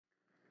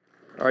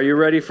Are you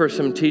ready for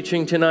some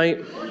teaching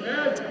tonight?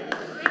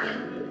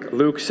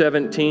 Luke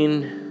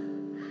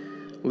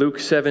 17. Luke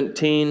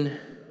 17.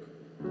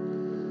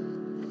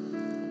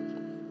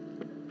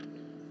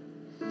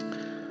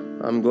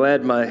 I'm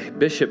glad my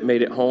bishop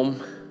made it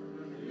home.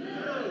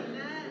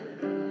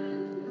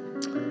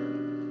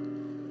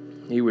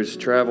 He was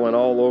traveling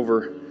all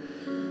over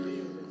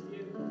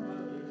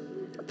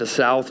the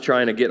South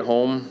trying to get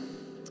home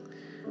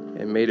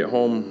and made it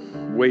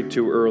home way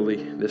too early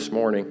this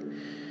morning.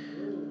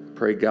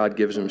 Pray God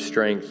gives him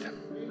strength.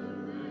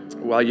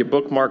 While you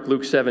bookmark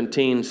Luke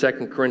 17, 2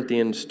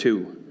 Corinthians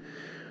 2.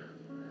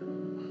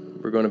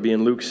 We're going to be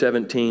in Luke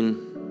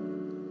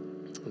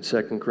 17 and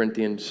 2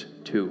 Corinthians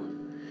 2.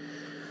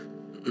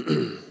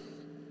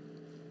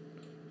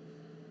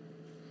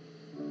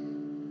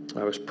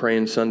 I was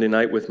praying Sunday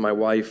night with my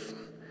wife.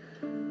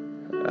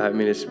 I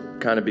mean, it's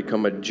kind of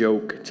become a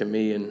joke to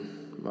me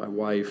and my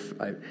wife.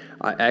 I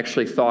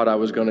actually thought I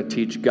was going to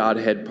teach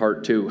Godhead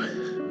Part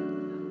 2.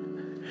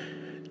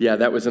 Yeah,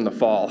 that was in the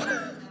fall.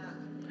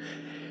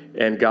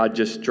 And God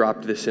just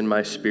dropped this in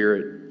my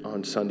spirit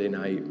on Sunday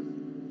night.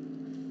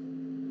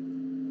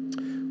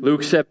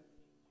 Luke 7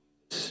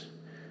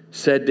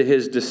 said to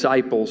his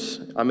disciples,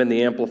 I'm in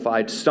the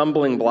Amplified,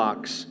 stumbling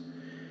blocks,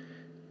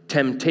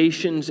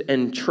 temptations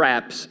and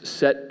traps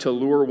set to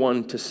lure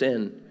one to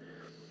sin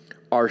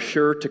are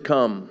sure to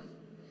come.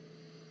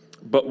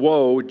 But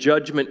woe,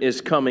 judgment is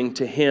coming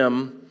to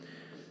him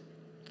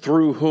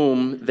through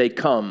whom they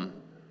come.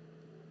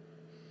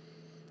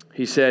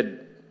 He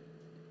said,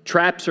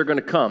 traps are going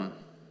to come.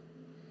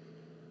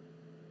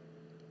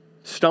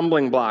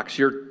 Stumbling blocks,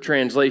 your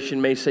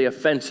translation may say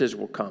offenses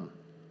will come.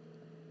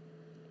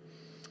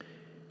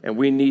 And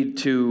we need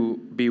to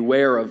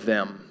beware of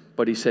them.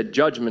 But he said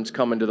judgment's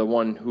coming to the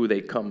one who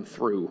they come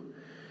through.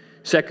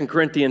 2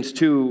 Corinthians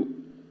 2,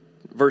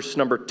 verse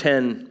number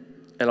 10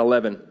 and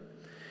 11.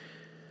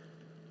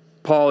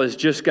 Paul has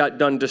just got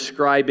done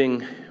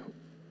describing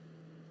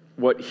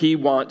what he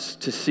wants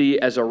to see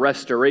as a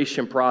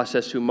restoration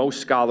process, who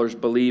most scholars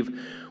believe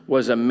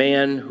was a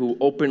man who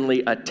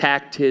openly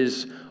attacked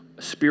his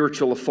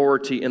spiritual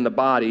authority in the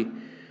body.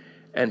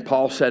 And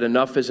Paul said,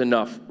 enough is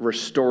enough.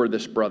 Restore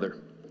this brother.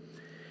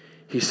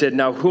 He said,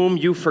 now whom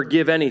you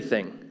forgive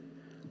anything,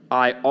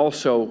 I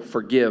also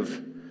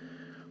forgive.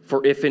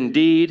 For if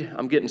indeed,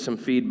 I'm getting some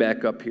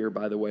feedback up here,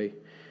 by the way.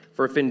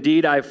 For if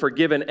indeed I have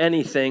forgiven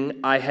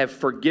anything, I have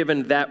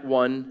forgiven that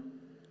one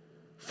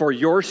for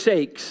your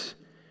sakes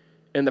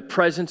in the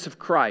presence of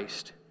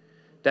Christ.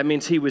 That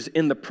means he was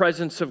in the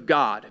presence of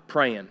God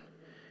praying,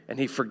 and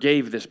he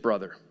forgave this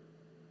brother.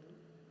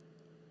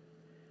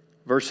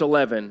 Verse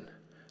 11,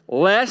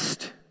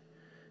 lest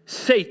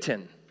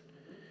Satan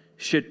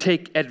should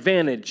take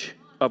advantage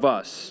of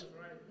us,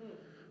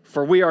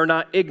 for we are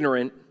not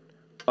ignorant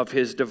of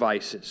his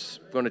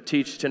devices. I'm going to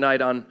teach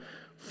tonight on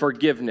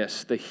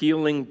forgiveness, the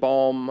healing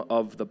balm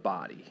of the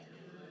body.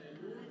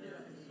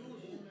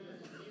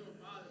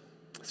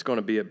 It's going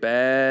to be a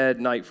bad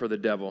night for the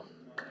devil.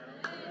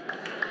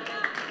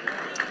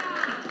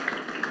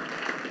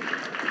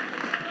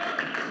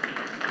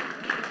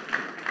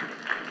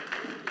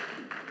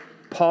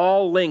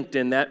 Paul linked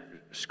in that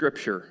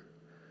scripture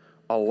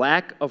a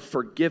lack of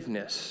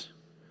forgiveness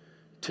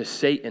to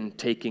Satan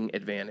taking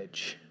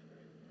advantage.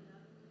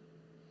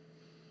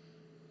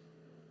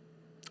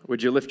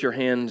 Would you lift your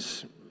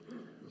hands,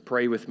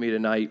 pray with me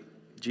tonight?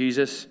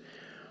 Jesus,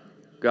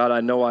 God, I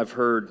know I've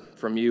heard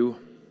from you.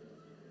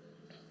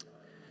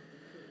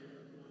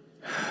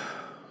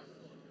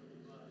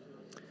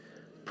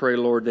 Pray,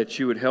 Lord, that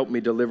you would help me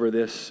deliver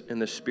this in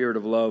the spirit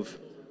of love,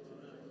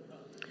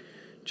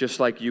 just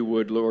like you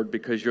would, Lord,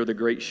 because you're the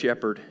great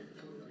shepherd.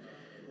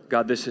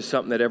 God, this is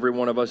something that every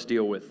one of us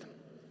deal with.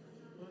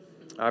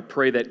 I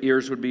pray that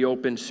ears would be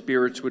open,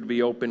 spirits would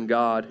be open,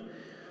 God.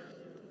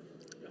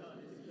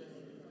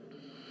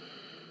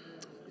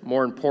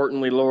 More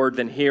importantly, Lord,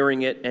 than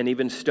hearing it and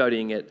even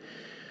studying it,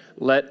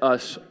 let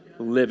us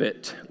live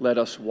it. Let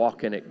us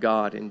walk in it,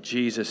 God, in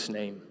Jesus'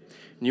 name.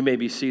 And you may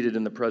be seated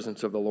in the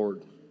presence of the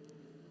Lord.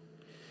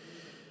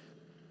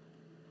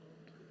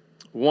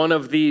 One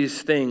of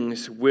these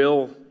things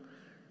will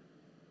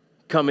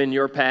come in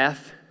your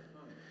path,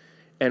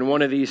 and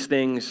one of these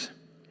things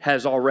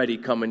has already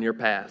come in your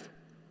path.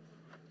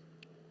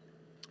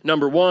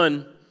 Number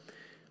one,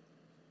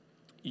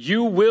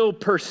 you will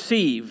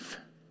perceive.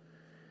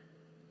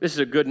 This is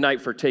a good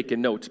night for taking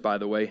notes, by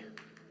the way.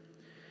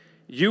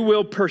 You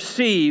will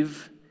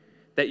perceive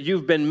that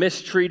you've been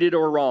mistreated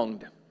or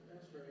wronged.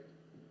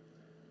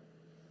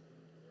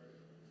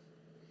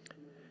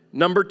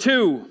 Number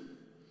two,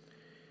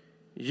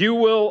 you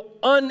will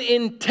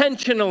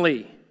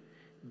unintentionally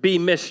be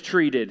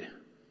mistreated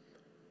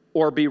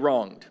or be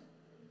wronged.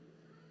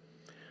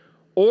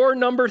 Or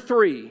number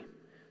three,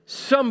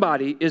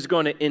 somebody is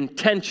going to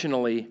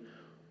intentionally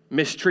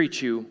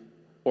mistreat you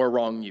or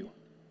wrong you.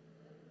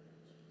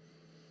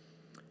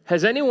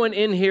 Has anyone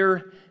in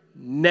here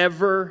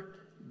never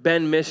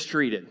been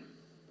mistreated?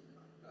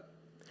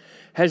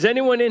 Has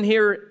anyone in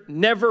here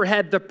never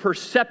had the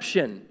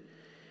perception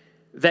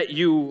that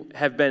you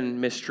have been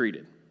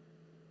mistreated.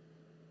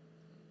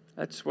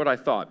 That's what I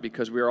thought,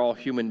 because we are all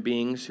human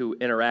beings who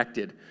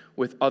interacted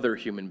with other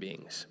human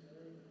beings.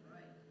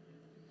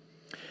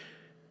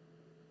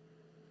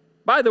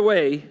 By the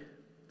way,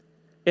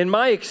 in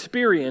my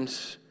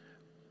experience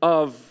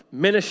of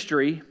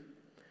ministry,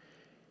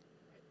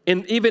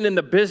 even in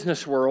the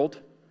business world,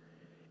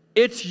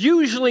 it's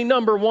usually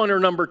number one or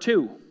number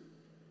two.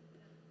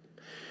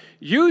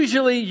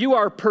 Usually you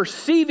are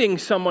perceiving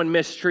someone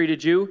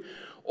mistreated you,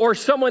 or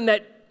someone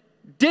that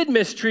did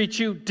mistreat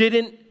you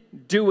didn't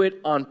do it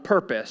on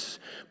purpose.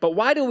 But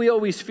why do we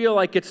always feel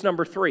like it's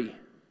number three?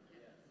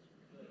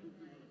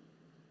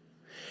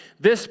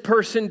 This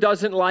person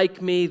doesn't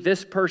like me,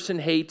 this person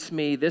hates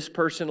me, this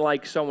person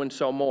likes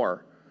so-and-so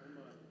more.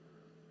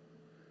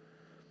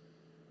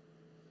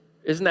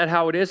 Isn't that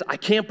how it is? I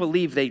can't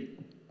believe they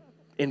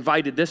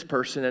invited this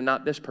person and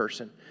not this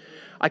person.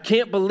 I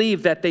can't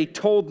believe that they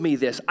told me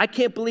this. I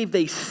can't believe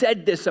they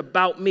said this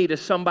about me to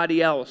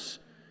somebody else.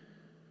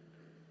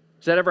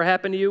 Does that ever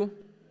happen to you?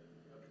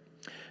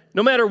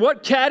 No matter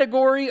what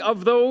category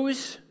of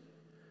those,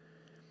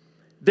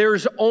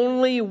 there's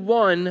only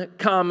one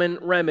common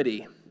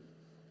remedy.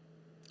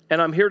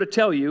 And I'm here to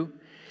tell you,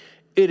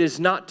 it is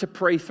not to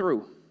pray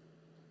through.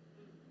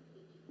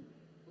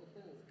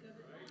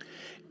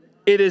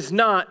 It is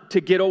not to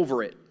get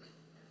over it.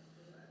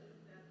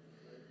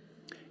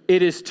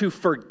 It is to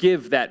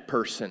forgive that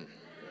person.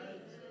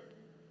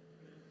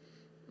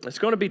 It's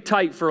going to be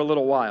tight for a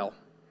little while.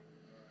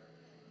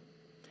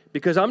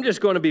 Because I'm just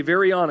going to be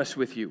very honest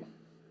with you,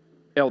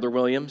 Elder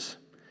Williams.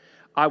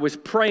 I was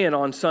praying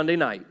on Sunday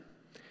night.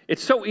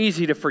 It's so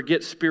easy to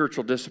forget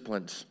spiritual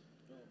disciplines.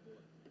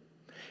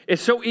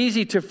 It's so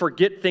easy to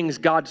forget things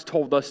God's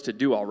told us to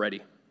do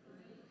already.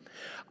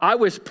 I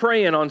was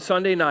praying on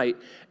Sunday night,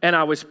 and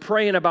I was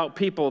praying about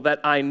people that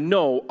I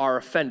know are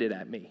offended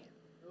at me.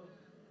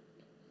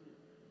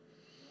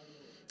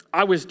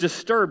 I was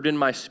disturbed in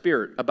my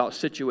spirit about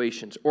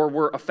situations, or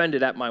were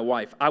offended at my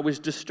wife. I was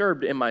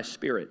disturbed in my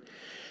spirit.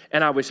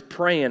 And I was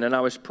praying,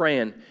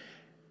 and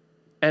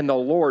and the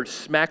Lord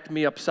smacked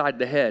me upside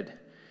the head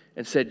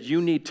and said,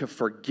 you need to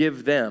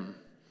forgive them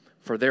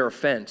for their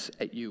offense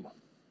at you.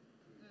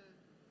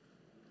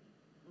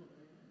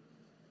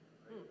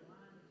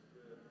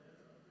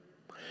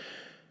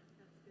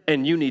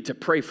 And you need to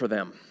pray for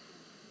them.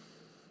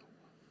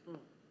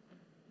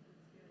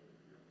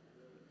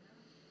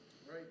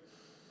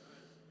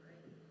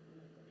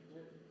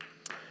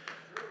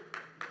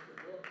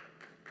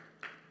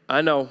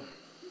 I know.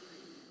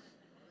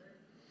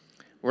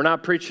 We're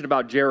not preaching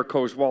about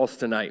Jericho's walls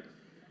tonight.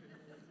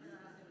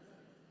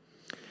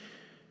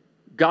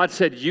 God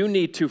said you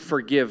need to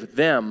forgive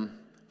them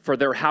for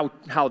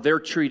how they're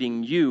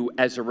treating you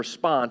as a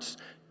response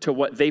to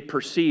what they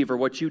perceive or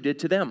what you did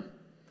to them.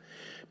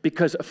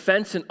 Because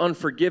offense and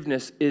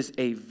unforgiveness is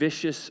a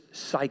vicious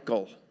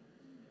cycle.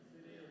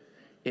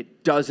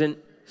 It doesn't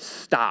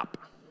stop.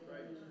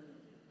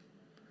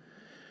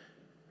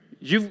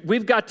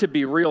 We've got to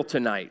be real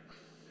tonight.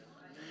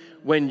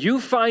 When you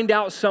find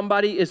out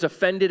somebody is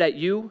offended at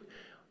you,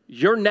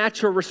 your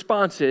natural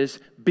response is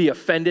be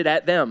offended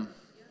at them.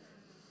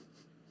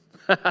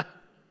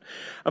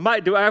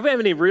 Do I have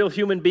any real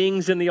human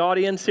beings in the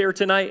audience here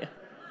tonight?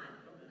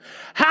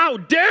 How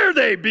dare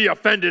they be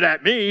offended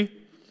at me?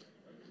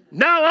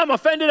 Now I'm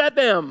offended at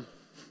them.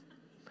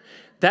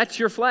 That's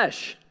your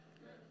flesh.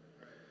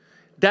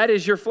 That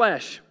is your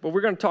flesh. But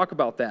we're going to talk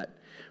about that.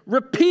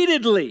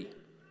 Repeatedly.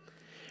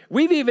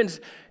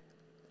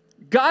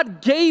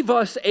 God gave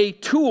us a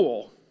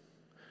tool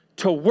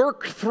to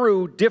work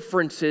through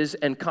differences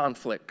and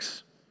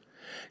conflicts.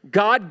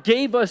 God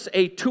gave us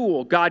a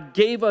tool. God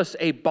gave us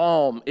a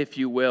balm, if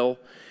you will,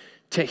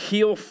 to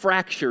heal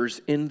fractures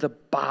in the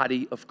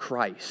body of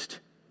Christ.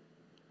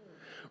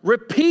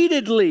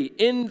 Repeatedly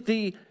in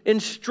the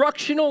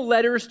instructional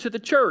letters to the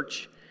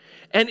church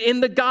and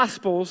in the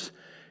Gospels,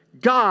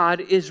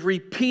 God is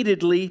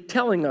repeatedly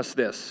telling us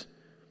this.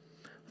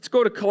 Let's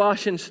go to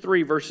Colossians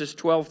 3, verses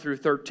 12 through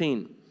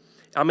 13.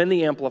 I'm in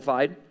the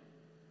Amplified.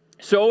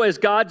 So as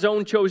God's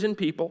own chosen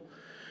people,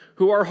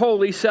 who are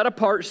holy, set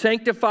apart,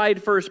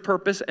 sanctified for his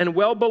purpose, and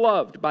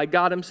well-beloved by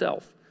God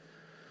himself.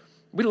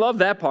 We love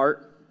that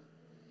part.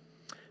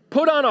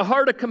 Put on a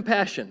heart of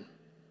compassion,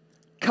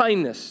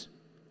 kindness,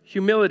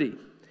 humility,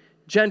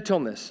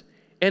 gentleness,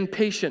 and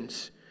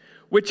patience,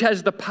 which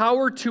has the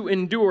power to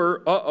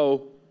endure,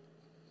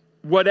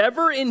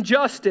 whatever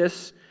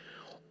injustice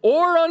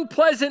or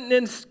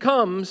unpleasantness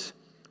comes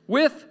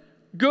with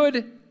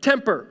good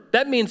temper.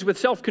 That means with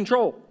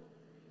self-control.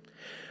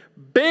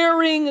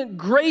 Bearing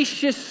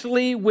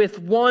graciously with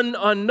one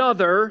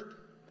another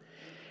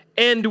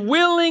and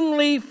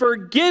willingly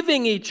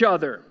forgiving each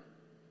other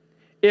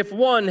if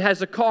one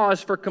has a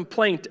cause for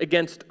complaint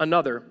against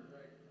another.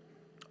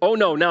 Oh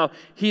no, now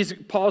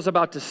Paul's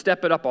about to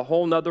step it up a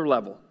whole nother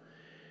level.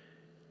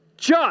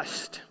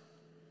 Just,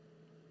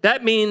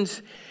 that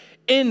means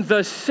in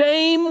the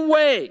same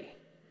way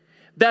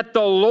that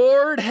the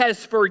Lord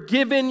has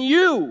forgiven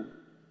you,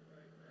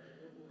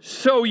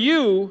 so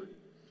you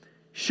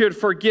should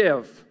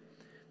forgive.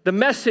 The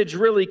Message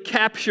really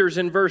captures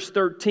in verse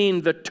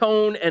 13 the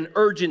tone and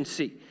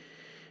urgency.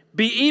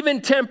 Be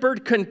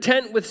even-tempered,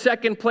 content with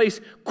second place,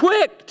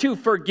 quick to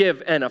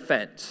forgive an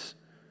offense.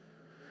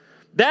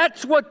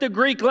 That's what the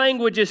Greek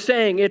language is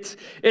saying.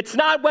 It's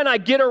not when I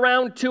get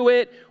around to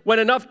it, when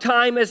enough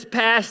time has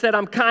passed that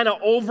I'm kind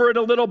of over it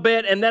a little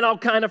bit and then I'll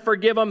kind of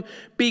forgive them.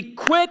 Be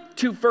quick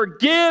to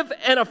forgive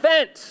an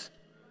offense.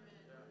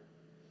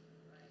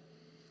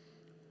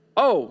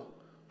 Oh,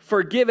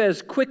 forgive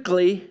as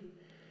quickly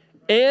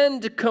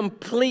and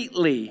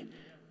completely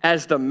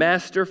as the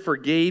Master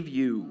forgave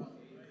you.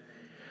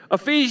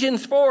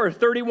 Ephesians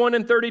 4:31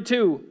 and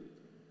 32.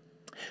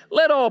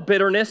 Let all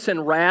bitterness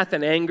and wrath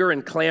and anger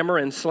and clamor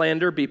and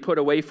slander be put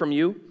away from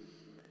you,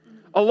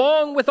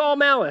 along with all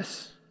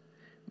malice.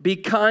 Be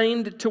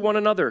kind to one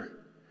another,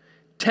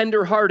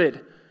 tender-hearted.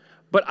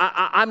 But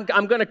I'm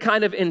going to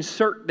kind of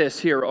insert this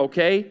here,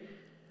 okay?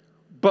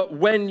 But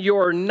when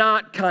you're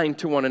not kind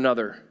to one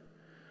another,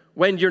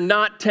 when you're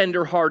not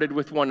tender-hearted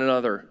with one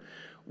another,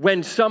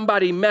 when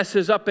somebody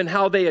messes up in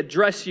how they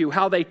address you,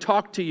 how they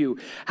talk to you,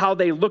 how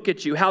they look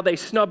at you, how they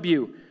snub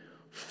you,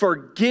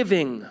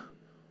 forgiving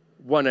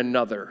one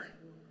another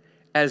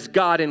as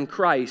God in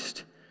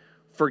Christ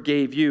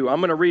forgave you. I'm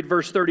going to read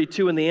verse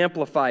 32 in the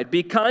Amplified.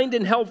 Be kind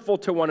and helpful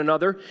to one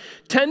another,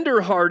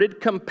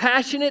 tender-hearted,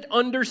 compassionate,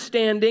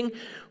 understanding,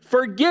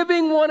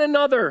 forgiving one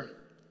another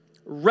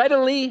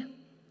readily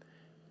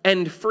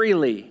and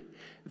freely.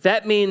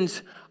 That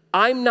means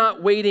I'm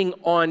not waiting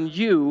on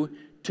you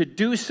to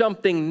do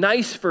something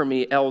nice for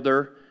me,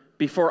 elder,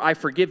 before I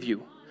forgive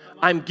you.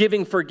 I'm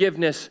giving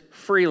forgiveness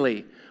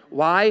freely.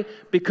 Why?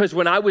 Because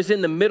when I was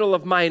in the middle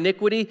of my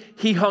iniquity,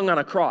 he hung on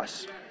a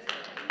cross.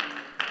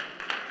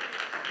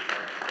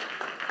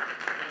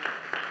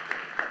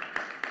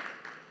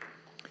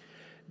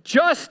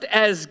 Just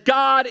as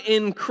God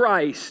in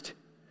Christ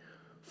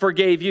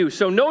forgave you.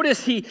 So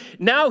notice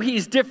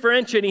he's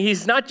differentiating.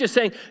 He's not just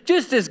saying,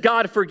 just as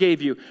God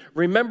forgave you.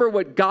 Remember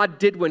what God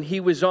did when he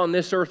was on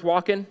this earth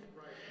walking?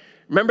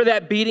 Remember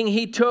that beating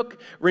he took?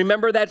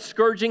 Remember that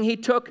scourging he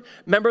took?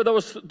 Remember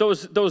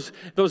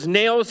those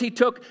nails he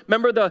took?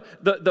 Remember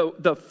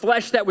the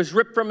flesh that was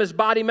ripped from his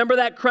body? Remember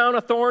that crown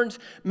of thorns?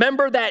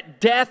 Remember that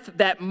death,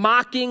 that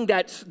mocking,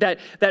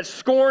 that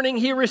scorning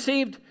he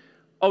received?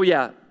 Oh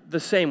yeah, the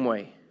same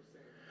way.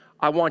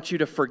 I want you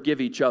to forgive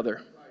each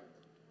other.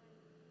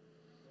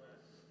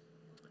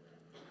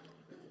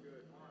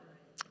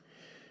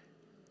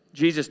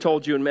 Jesus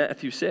told you in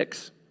Matthew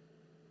 6,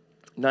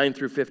 9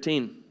 through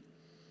 15.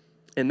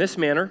 In this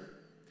manner,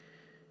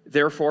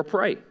 therefore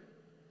pray.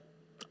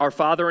 Our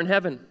Father in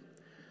heaven,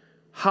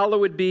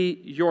 hallowed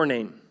be your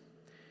name.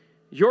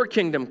 Your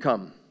kingdom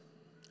come.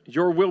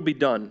 Your will be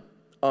done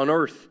on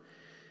earth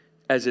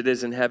as it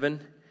is in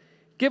heaven.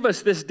 Give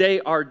us this day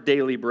our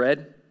daily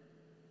bread,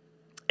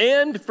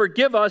 and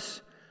forgive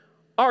us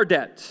our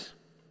debts,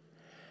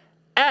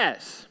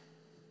 as,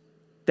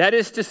 that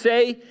is to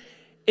say,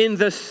 in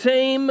the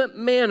same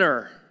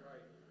manner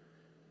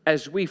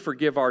as we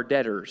forgive our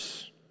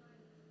debtors.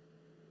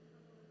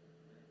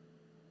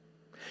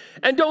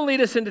 And don't lead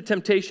us into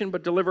temptation,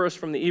 but deliver us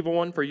from the evil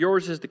one. For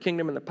yours is the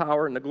kingdom and the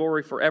power and the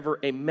glory forever.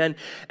 Amen.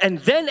 And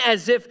then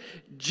as if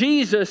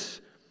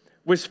Jesus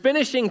was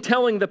finishing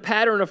telling the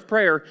pattern of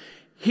prayer,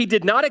 he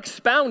did not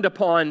expound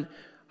upon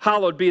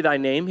hallowed be thy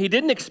name. He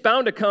didn't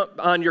expound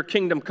on your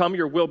kingdom come,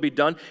 your will be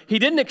done. He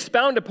didn't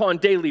expound upon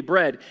daily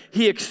bread.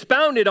 He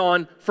expounded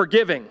on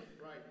forgiving.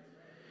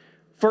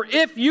 For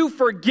if you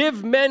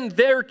forgive men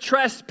their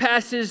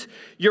trespasses,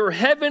 your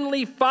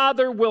heavenly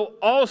Father will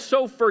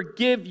also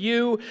forgive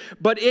you.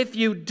 But if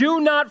you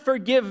do not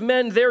forgive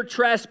men their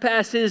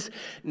trespasses,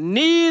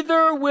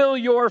 neither will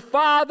your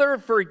Father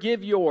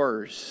forgive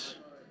yours.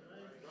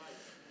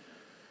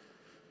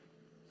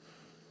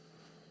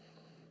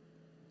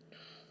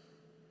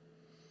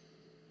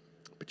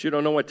 But you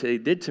don't know what they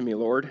did to me,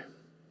 Lord.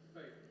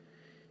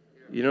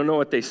 You don't know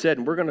what they said.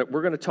 And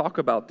we're gonna talk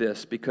about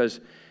this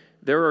because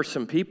there are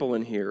some people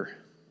in here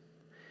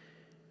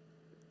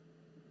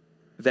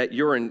that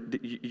you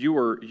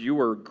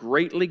were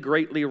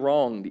greatly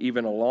wronged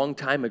even a long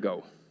time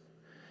ago.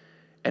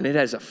 And it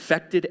has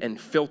affected and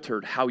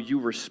filtered how you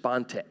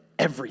respond to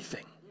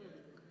everything.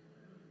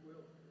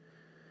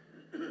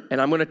 And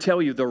I'm going to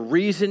tell you, the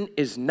reason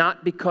is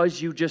not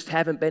because you just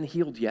haven't been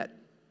healed yet.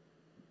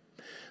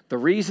 The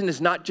reason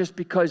is not just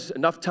because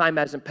enough time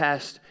hasn't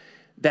passed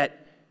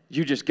that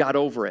you just got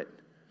over it.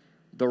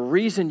 The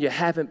reason you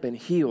haven't been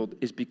healed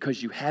is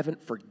because you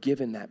haven't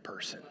forgiven that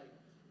person.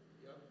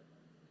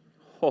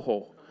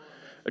 Oh,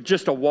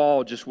 just a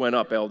wall just went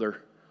up,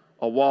 elder.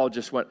 A wall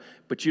just went.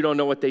 But you don't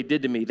know what they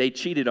did to me. They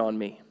cheated on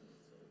me.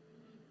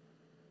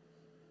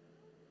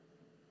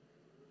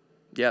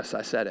 Yes,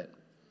 I said it.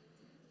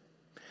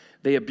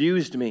 They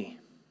abused me.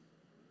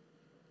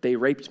 They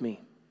raped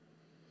me.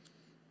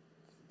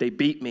 They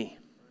beat me.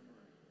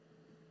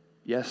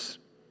 Yes.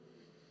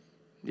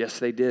 Yes,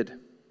 they did.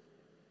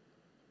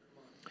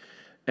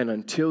 And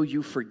until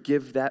you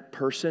forgive that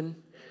person,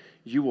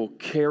 you will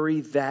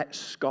carry that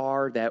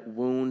scar, that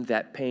wound,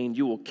 that pain.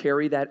 You will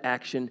carry that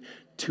action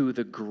to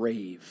the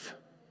grave.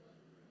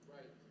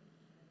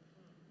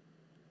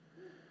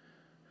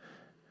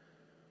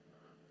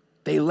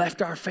 They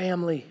left our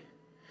family.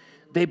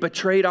 They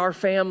betrayed our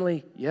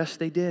family. Yes,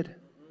 they did.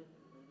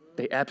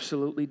 They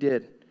absolutely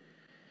did.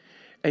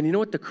 And you know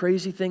what the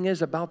crazy thing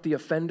is about the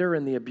offender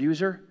and the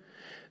abuser?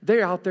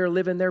 They're out there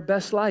living their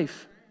best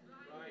life.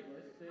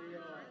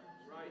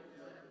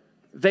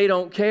 They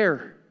don't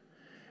care.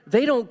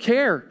 They don't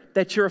care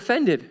that you're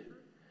offended.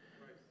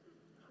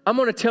 I'm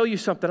going to tell you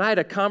something. I had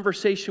a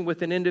conversation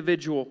with an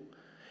individual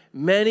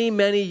many,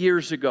 many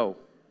years ago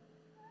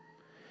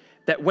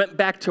that went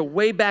back to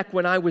way back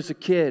when I was a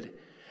kid,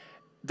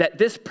 that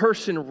this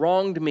person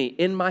wronged me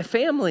in my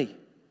family.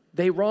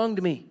 They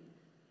wronged me.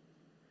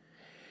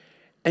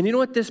 And you know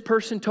what this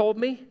person told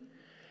me?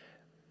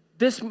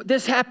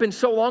 This happened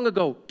so long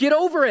ago. Get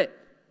over it.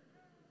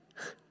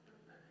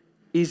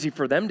 Easy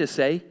for them to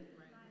say.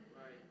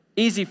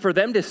 Easy for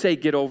them to say,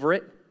 get over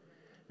it.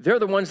 They're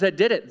the ones that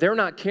did it. They're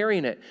not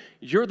carrying it.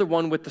 You're the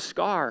one with the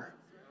scar.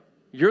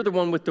 You're the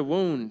one with the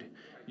wound.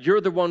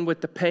 You're the one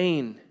with the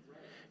pain.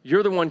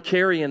 You're the one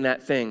carrying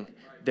that thing.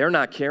 They're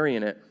not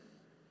carrying it.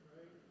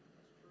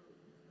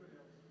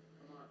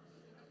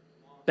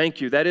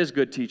 Thank you. That is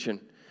good teaching.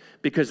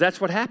 Because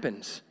that's what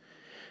happens.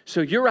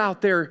 So you're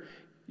out there,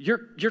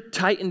 you're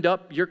tightened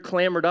up, you're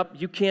clamored up,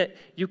 you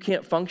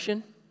can't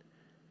function.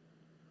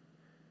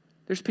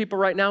 There's people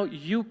right now,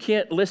 you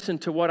can't listen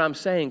to what I'm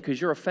saying because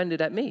you're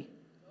offended at me.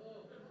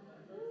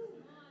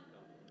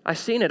 I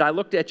seen it. I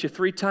looked at you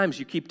 3 times.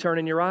 You keep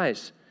turning your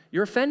eyes.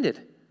 You're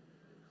offended.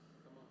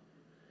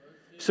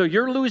 So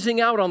you're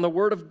losing out on the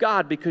word of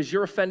God because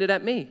you're offended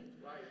at me.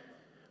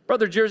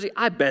 Brother Jersey,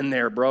 I've been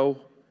there, bro.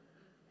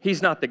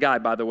 He's not the guy,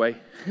 by the way.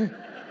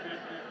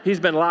 He's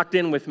been locked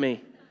in with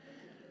me.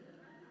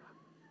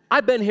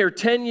 I've been here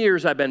 10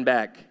 years, I've been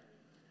back.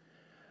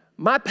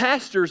 My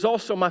pastor is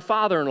also my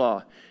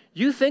father-in-law.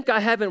 You think I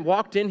haven't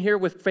walked in here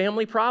with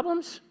family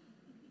problems?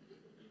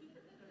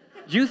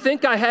 You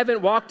think I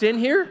haven't walked in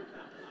here?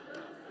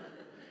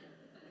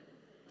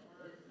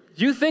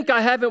 You think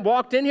I haven't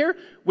walked in here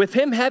with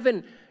him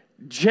having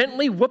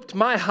gently whooped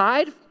my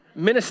hide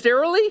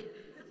ministerially?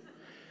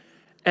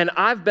 And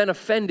I've been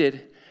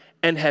offended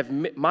and have,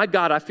 my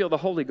God, I feel the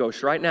Holy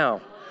Ghost right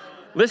now.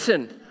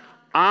 Listen,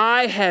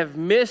 I have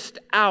missed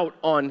out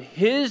on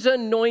his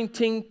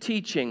anointing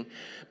teaching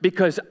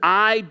because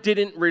I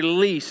didn't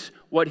release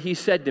what he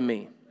said to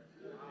me.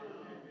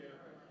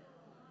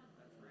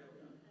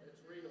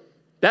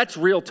 That's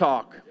real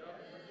talk.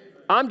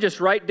 I'm just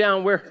right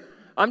down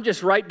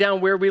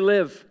where we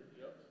live.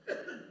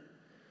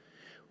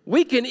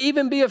 We can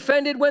even be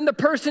offended when the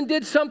person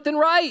did something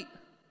right.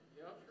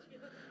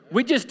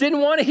 We just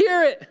didn't want to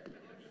hear it.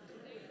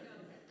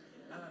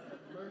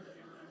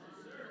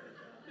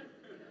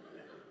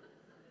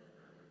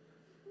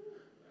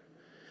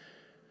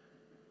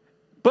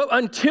 But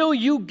until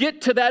you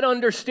get to that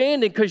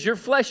understanding, because your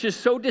flesh is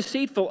so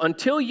deceitful,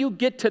 until you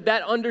get to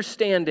that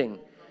understanding,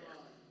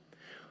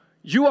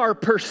 you are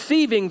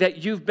perceiving that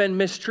you've been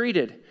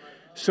mistreated.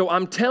 So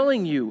I'm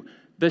telling you,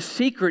 the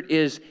secret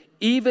is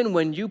even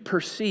when you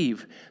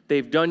perceive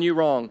they've done you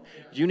wrong,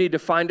 you need to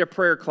find a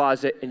prayer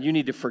closet and you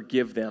need to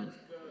forgive them.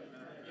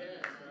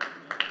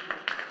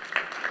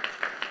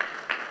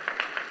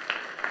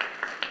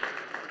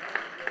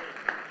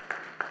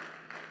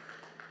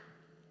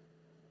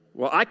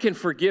 Well, I can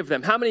forgive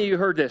them. How many of you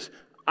heard this?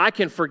 I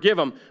can forgive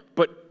them,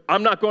 but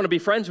I'm not going to be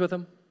friends with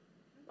them.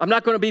 I'm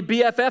not going to be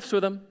BFFs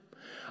with them.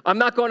 I'm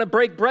not going to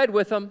break bread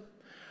with them.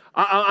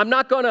 I'm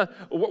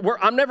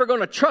never going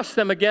to trust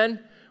them again.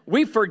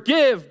 We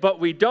forgive, but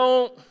we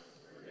don't.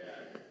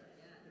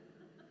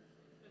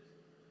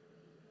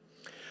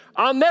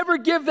 I'll never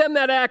give them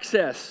that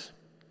access.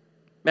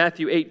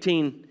 Matthew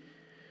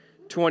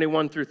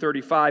 18:21 through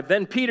 35.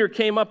 Then Peter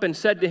came up and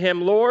said to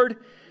him,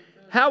 Lord,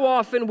 how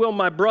often will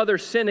my brother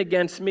sin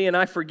against me and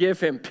I forgive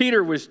him?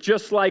 Peter was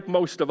just like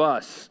most of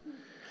us.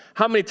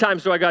 How many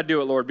times do I got to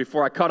do it, Lord,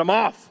 before I cut him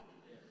off?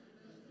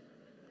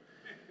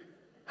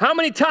 How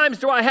many times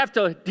do I have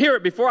to hear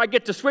it before I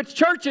get to switch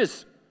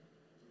churches?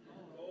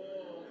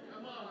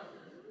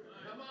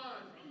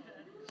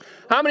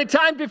 How many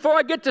times before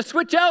I get to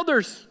switch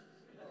elders?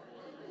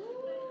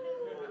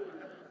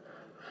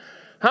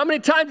 How many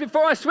times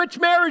before I switch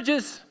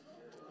marriages?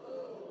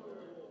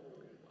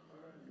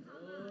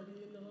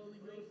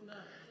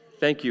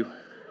 Thank you.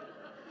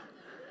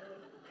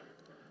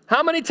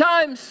 How many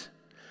times?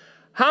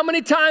 How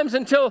many times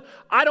until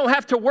I don't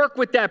have to work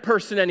with that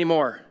person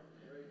anymore?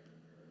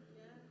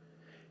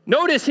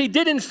 Notice he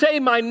didn't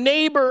say my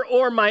neighbor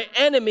or my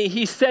enemy.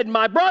 He said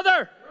my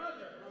brother.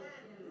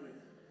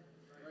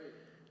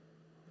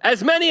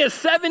 As many as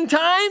 7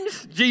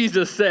 times,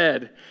 Jesus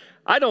said.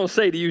 I don't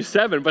say to you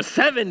 7, but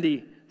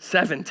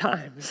 77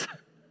 times.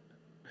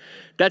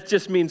 That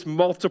just means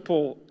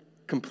multiple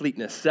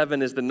completeness.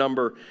 7 is the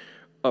number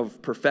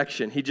of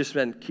perfection. He just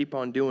meant keep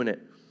on doing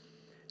it.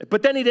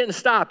 But then he didn't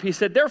stop. He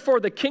said, therefore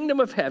the kingdom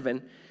of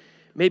heaven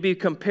may be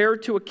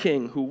compared to a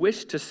king who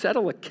wished to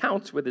settle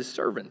accounts with his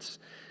servants.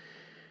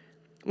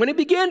 When he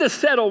began to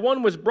settle,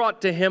 one was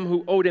brought to him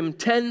who owed him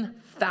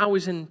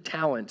 10,000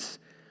 talents.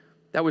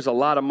 That was a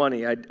lot of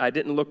money. I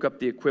didn't look up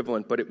the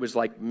equivalent, but it was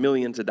like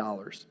millions of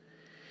dollars.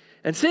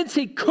 And since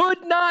he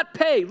could not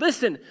pay,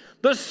 listen,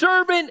 the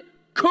servant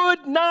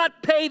could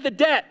not pay the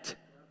debt.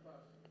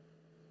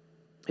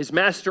 His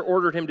master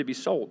ordered him to be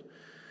sold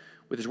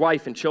with his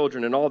wife and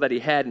children and all that he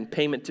had in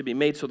payment to be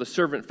made. So the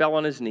servant fell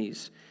on his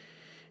knees,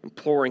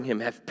 imploring him,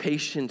 have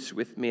patience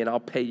with me and I'll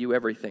pay you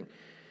everything.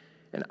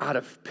 And out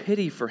of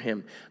pity for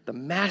him, the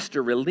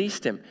master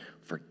released him,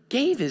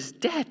 forgave his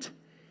debt.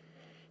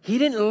 He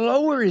didn't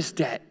lower his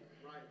debt.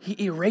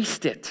 He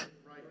erased it.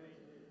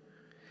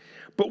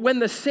 But when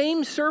the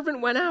same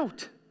servant went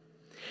out,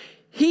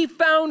 he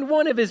found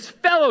one of his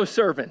fellow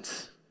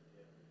servants,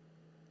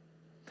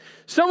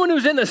 someone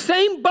who's in the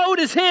same boat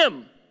as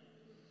him,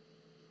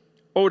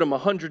 owed him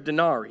 100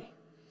 denarii.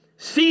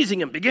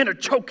 Seizing him, began to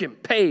choke him.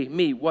 Pay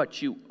me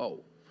what you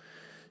owe.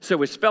 So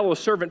his fellow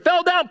servant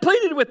fell down,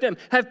 pleaded with him,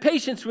 have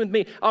patience with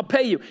me, I'll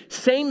pay you.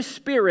 Same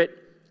spirit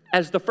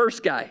as the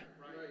first guy.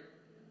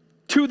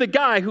 To the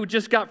guy who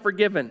just got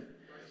forgiven.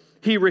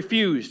 He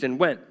refused and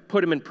went,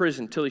 put him in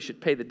prison till he should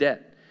pay the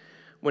debt.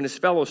 When his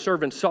fellow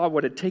servants saw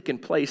what had taken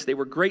place, they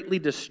were greatly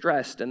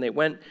distressed, and they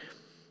went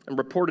and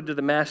reported to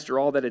the master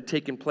all that had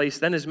taken place.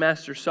 Then his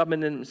master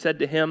summoned him and said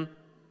to him,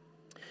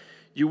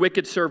 you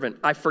wicked servant,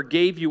 I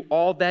forgave you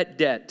all that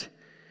debt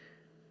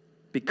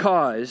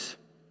because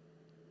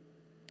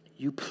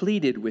you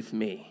pleaded with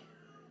me.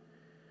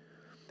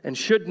 And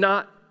should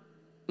not,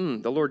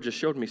 the Lord just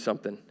showed me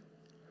something.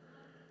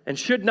 And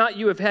should not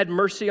you have had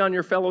mercy on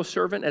your fellow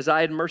servant as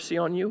I had mercy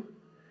on you?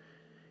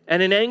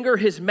 And in anger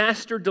his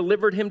master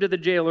delivered him to the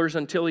jailers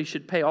until he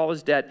should pay all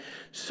his debt.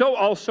 So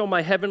also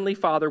my heavenly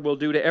Father will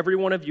do to every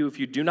one of you if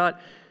you do not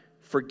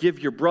forgive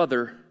your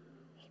brother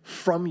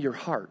from your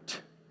heart.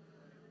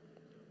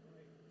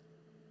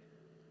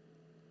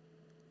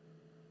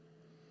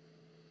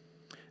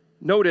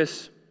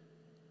 Notice,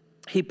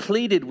 he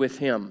pleaded with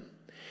him.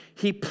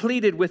 He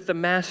pleaded with the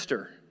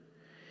master.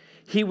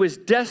 He was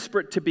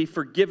desperate to be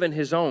forgiven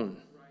his own.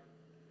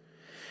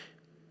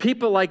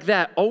 People like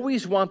that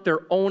always want their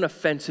own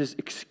offenses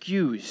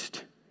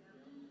excused.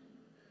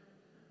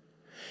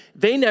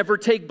 They never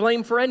take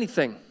blame for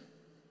anything.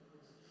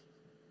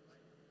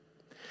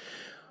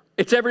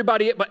 It's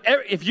everybody, but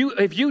if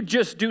you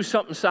just do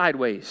something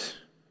sideways,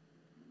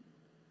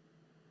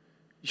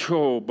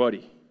 oh,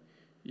 buddy,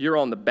 you're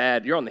on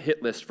the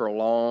hit list for a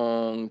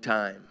long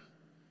time.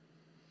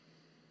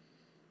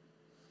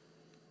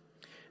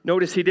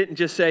 Notice he didn't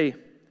just say,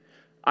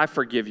 I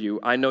forgive you.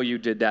 I know you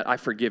did that. I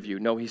forgive you.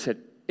 No, he said,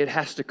 it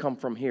has to come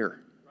from here.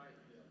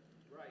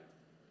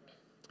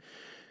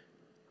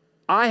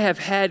 I have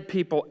had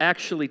people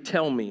actually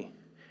tell me,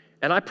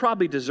 and I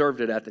probably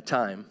deserved it at the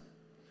time.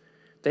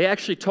 They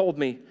actually told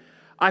me,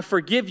 I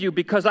forgive you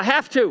because I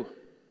have to.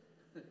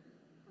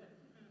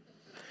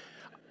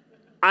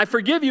 I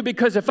forgive you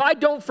because if I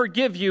don't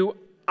forgive you,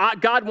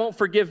 God won't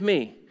forgive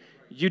me.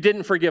 You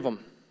didn't forgive him.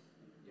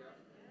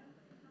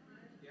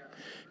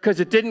 Because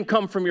it didn't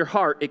come from your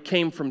heart, it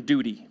came from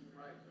duty.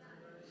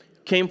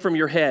 It came from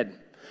your head.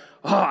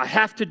 Oh, I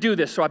have to do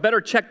this, so I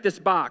better check this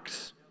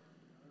box.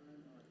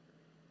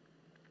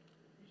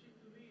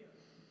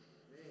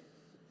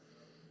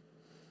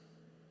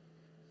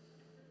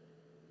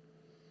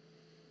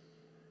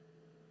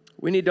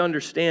 We need to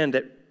understand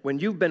that when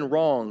you've been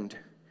wronged,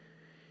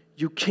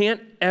 you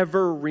can't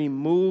ever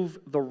remove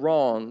the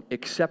wrong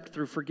except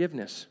through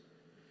forgiveness.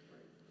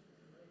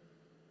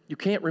 You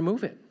can't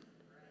remove it.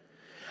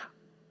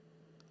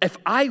 If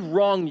I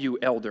wrong you,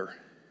 elder,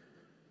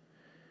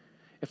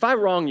 if I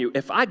wrong you,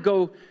 if I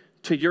go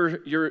to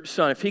your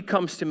son, if he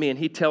comes to me and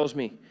he tells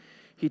me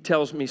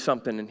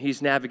something and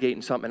he's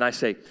navigating something and I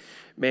say,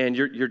 man,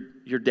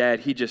 your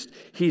dad,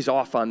 he's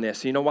off on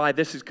this. You know why?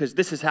 This is because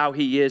this is how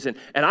he is. And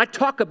I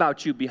talk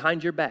about you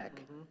behind your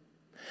back.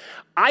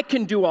 I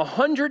can do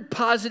 100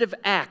 positive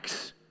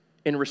acts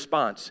in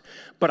response,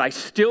 but I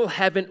still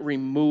haven't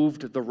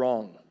removed the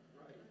wrong.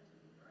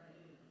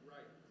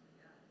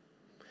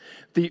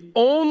 The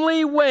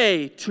only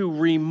way to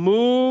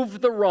remove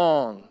the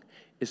wrong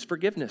is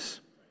forgiveness.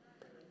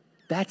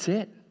 That's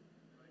it.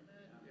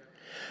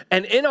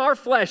 And in our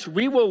flesh,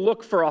 we will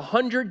look for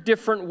 100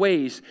 different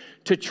ways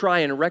to try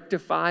and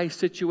rectify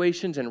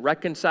situations and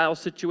reconcile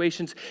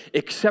situations,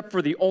 except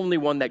for the only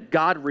one that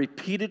God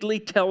repeatedly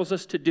tells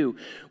us to do,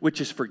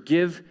 which is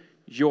forgive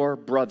your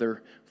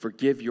brother,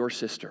 forgive your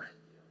sister.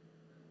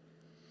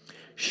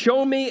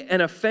 Show me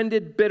an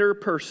offended, bitter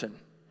person,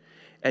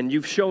 and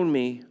you've shown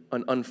me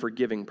an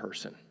unforgiving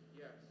person.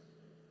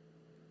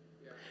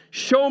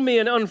 Show me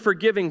an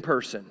unforgiving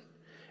person,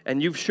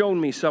 and you've shown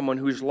me someone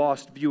who's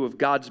lost view of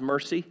God's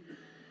mercy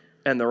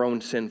and their own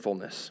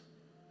sinfulness.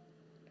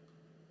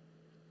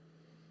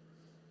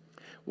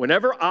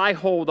 Whenever I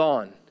hold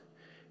on,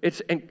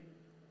 and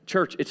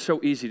church, it's so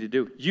easy to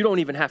do. You don't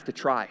even have to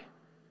try.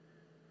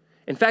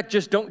 In fact,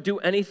 just don't do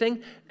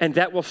anything, and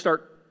that will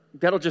start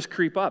that'll just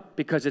creep up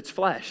because it's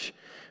flesh.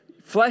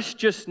 Flesh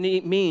just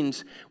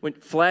means, when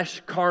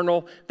flesh,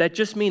 carnal, that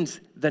just means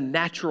the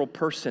natural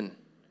person.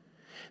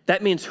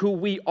 That means who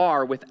we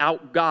are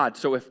without God.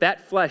 So if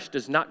that flesh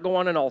does not go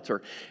on an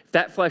altar, if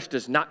that flesh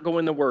does not go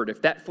in the Word,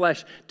 if that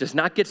flesh does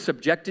not get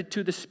subjected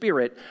to the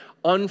Spirit,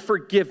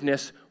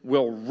 unforgiveness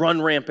will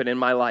run rampant in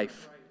my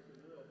life.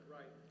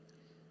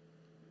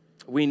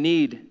 We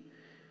need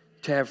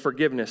to have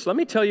forgiveness. Let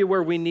me tell you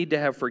where we need to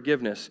have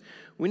forgiveness.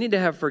 We need to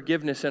have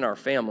forgiveness in our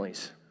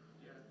families.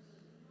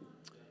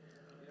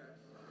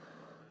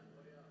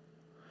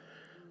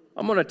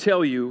 I'm going to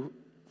tell you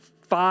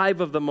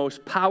 5 of the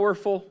most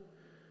powerful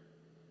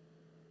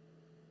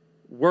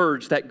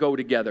words that go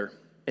together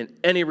in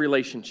any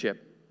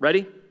relationship.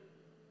 Ready?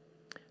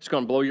 It's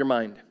going to blow your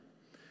mind.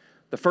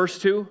 The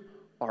first 2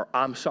 are,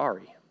 I'm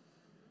sorry.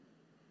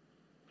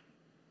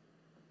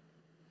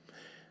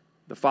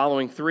 The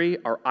following 3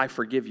 are, I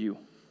forgive you.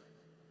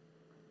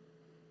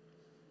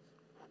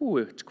 Ooh,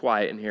 it's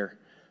quiet in here.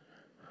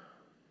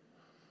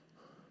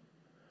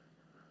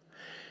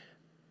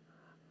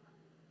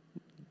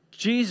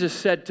 Jesus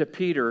said to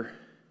Peter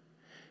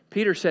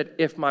said,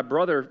 if my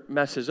brother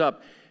messes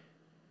up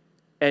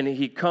and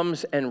he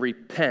comes and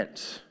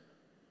repents,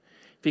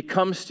 if he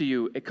comes to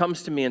you, it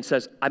comes to me and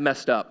says, I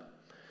messed up.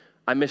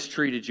 I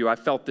mistreated you. I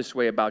felt this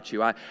way about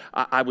you.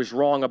 I was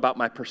wrong about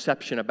my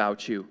perception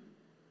about you.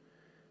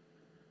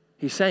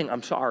 He's saying,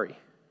 I'm sorry.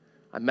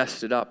 I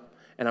messed it up,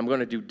 and I'm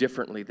going to do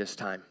differently this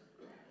time.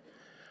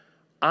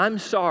 I'm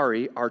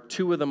sorry are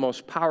 2 of the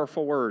most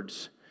powerful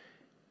words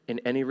in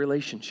any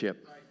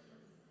relationship.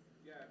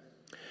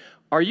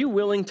 Are you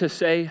willing to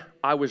say,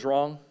 I was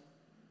wrong?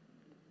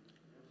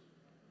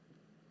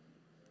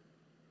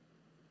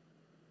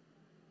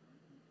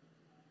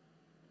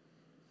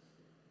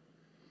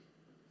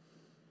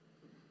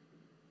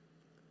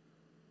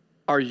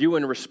 Are you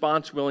in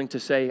response willing to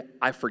say,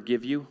 I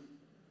forgive you?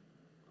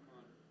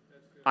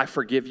 I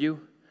forgive you?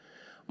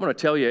 I'm going to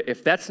tell you,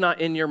 if that's not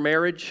in your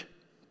marriage,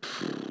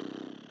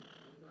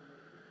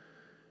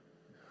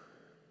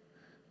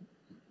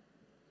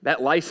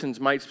 that license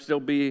might still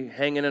be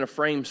hanging in a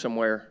frame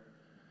somewhere,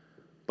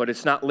 but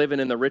it's not living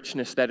in the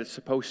richness that it's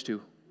supposed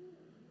to.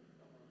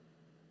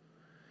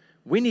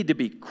 We need to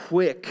be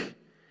quick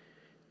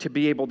to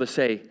be able to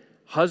say,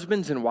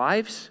 husbands and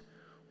wives,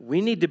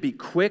 we need to be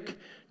quick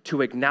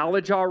to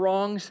acknowledge our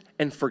wrongs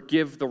and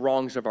forgive the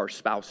wrongs of our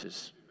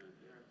spouses.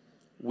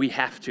 We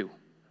have to.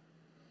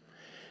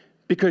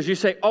 Because you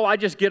say, oh, I'll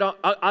just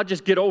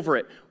get over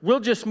it. We'll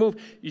just move.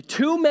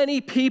 Too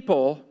many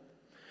people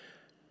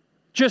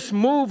just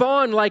move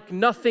on like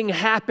nothing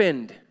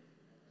happened.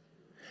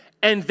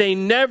 And they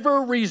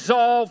never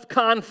resolve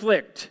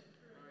conflict.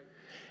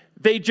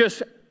 They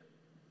just,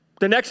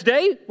 the next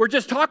day, we're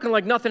just talking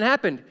like nothing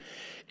happened.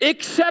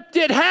 Except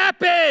it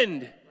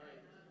happened.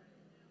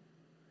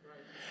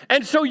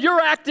 And so you're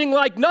acting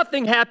like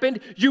nothing happened.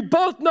 You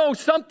both know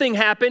something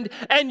happened,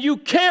 and you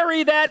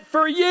carry that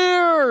for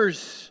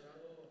years.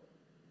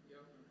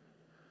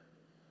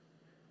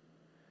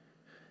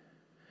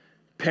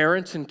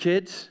 Parents and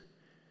kids,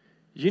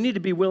 you need to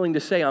be willing to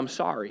say, I'm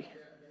sorry.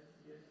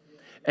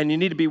 And you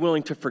need to be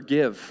willing to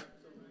forgive.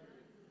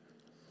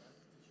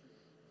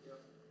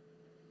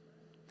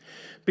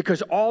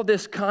 Because all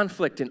this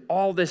conflict and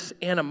all this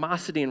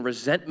animosity and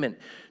resentment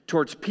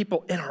towards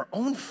people in our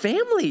own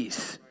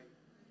families,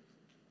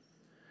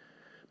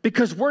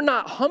 because we're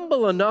not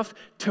humble enough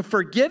to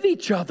forgive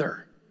each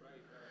other.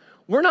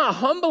 We're not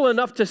humble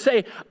enough to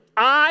say,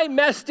 I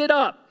messed it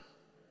up.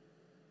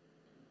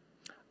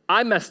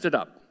 I messed it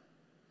up.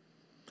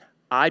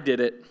 I did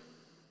it.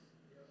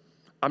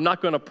 I'm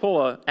not going to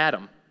pull a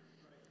Adam.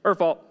 Her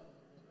fault.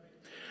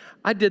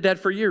 I did that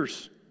for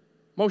years.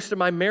 Most of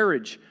my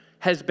marriage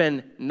has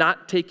been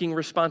not taking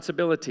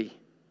responsibility.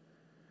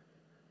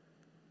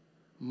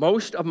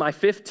 Most of my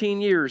 15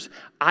 years,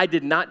 I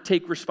did not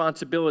take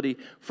responsibility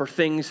for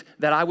things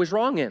that I was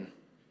wrong in.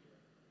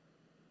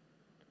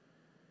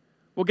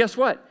 Well, guess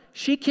what?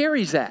 She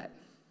carries that.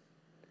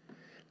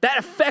 That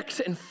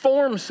affects and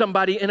forms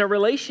somebody in a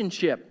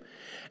relationship.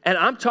 And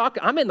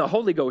I'm in the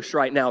Holy Ghost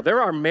right now.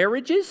 There are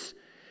marriages,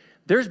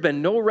 there's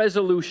been no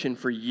resolution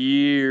for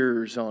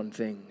years on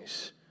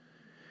things.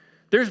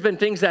 There's been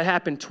things that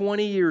happened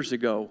 20 years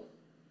ago.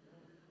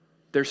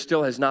 There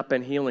still has not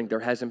been healing.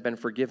 There hasn't been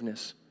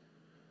forgiveness.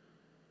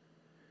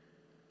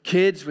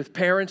 Kids with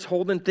parents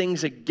holding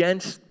things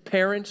against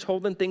parents,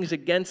 holding things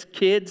against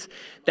kids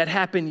that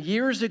happened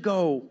years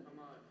ago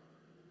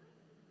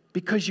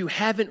because you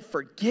haven't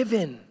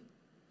forgiven.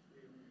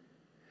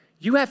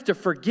 You have to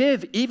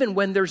forgive even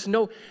when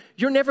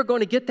you're never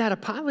going to get that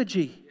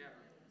apology.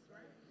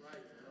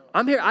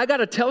 I'm here, I got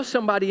to tell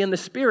somebody in the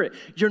spirit,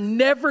 you're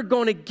never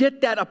going to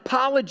get that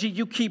apology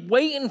you keep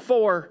waiting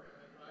for.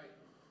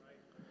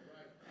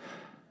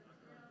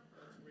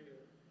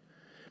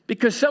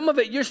 Because some of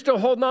it, you're still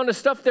holding on to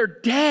stuff, they're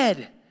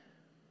dead.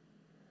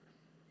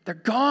 They're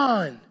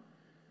gone.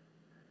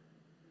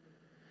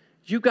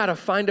 You got to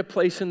find a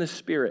place in the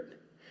Spirit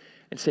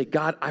and say,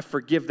 God, I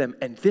forgive them.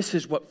 And this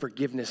is what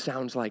forgiveness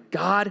sounds like.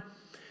 God,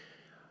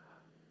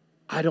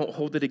 I don't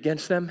hold it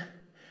against them,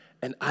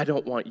 and I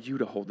don't want you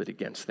to hold it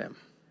against them.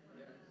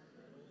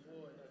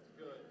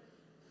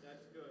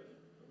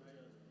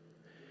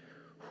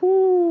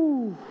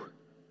 Whoo.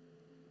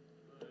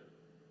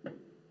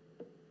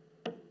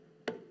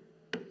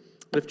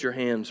 Lift your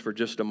hands for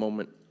just a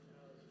moment.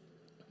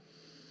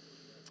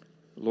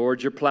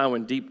 Lord, you're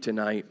plowing deep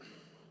tonight.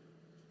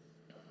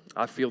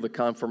 I feel the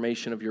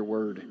confirmation of your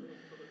word.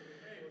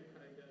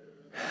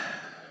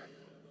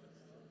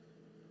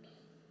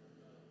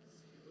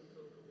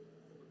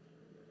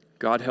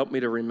 God, help me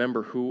to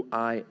remember who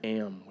I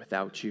am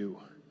without you.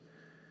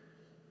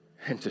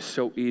 And to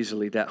so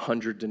easily that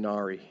 100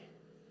 denarii.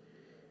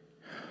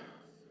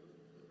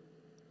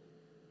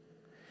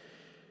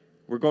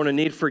 We're going to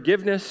need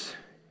forgiveness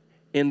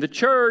in the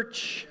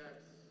church.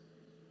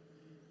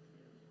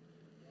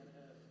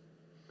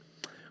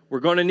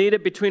 We're going to need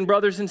it between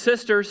brothers and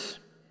sisters.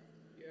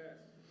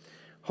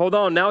 Hold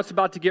on, now it's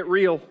about to get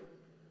real.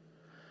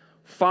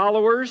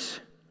 Followers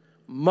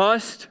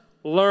must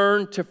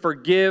learn to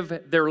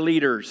forgive their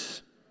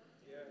leaders.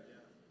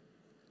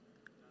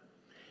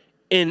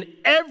 In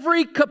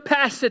every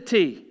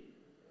capacity.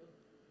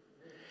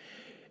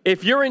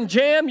 If you're in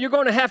jam, you're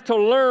going to have to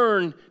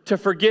learn to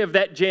forgive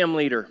that jam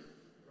leader.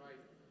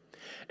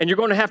 And you're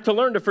going to have to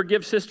learn to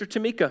forgive Sister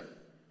Tamika.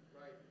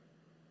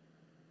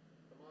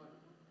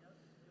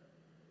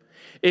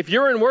 If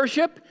you're in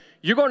worship,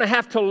 you're going to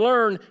have to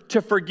learn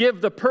to forgive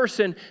the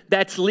person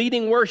that's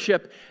leading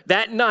worship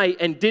that night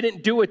and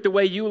didn't do it the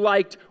way you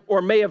liked,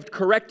 or may have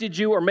corrected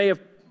you, or may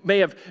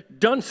have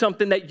done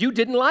something that you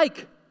didn't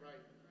like.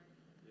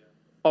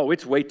 Oh,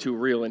 it's way too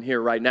real in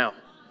here right now.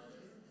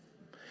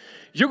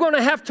 You're going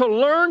to have to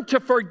learn to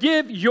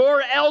forgive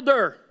your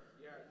elder.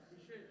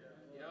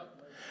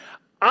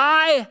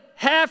 I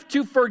have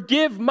to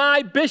forgive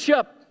my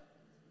bishop.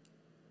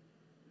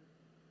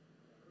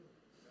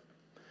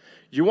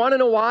 You want to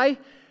know why?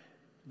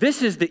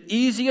 This is the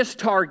easiest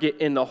target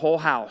in the whole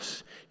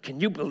house. Can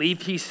you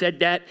believe he said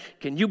that?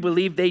 Can you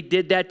believe they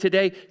did that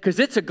today? Because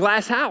it's a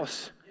glass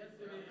house.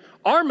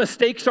 Our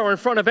mistakes are in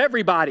front of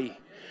everybody.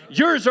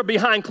 Yours are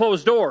behind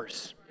closed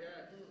doors.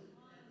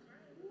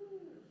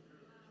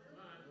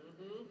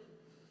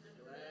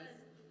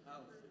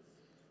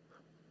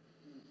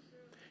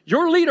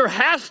 Your leader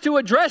has to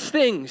address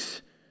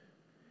things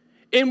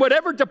in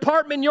whatever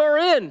department you're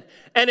in.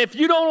 And if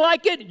you don't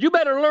like it, you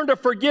better learn to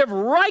forgive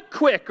right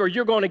quick, or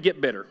you're going to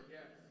get bitter.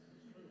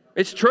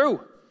 It's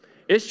true.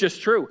 It's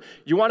just true.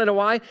 You want to know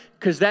why?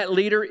 Because that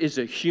leader is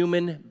a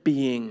human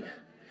being.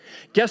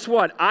 Guess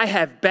what? I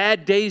have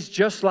bad days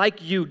just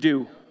like you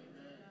do.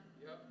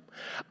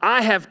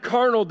 I have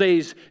carnal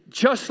days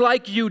just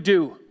like you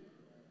do.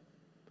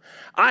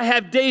 I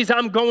have days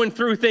I'm going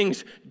through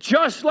things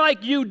just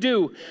like you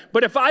do.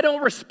 But if I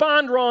don't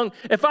respond wrong,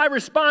 if I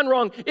respond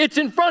wrong, it's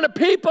in front of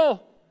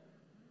people.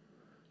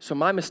 So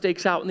my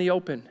mistake's out in the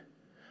open.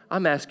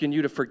 I'm asking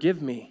you to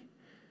forgive me.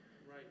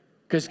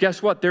 Because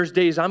guess what? There's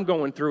days I'm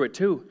going through it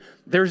too.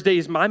 There's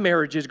days my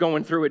marriage is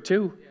going through it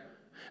too.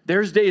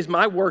 There's days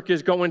my work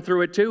is going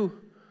through it too.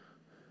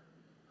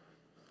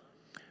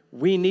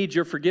 We need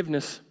your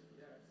forgiveness.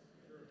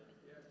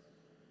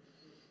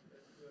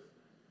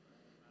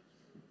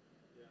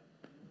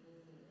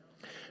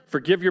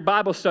 Forgive your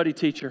Bible study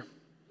teacher.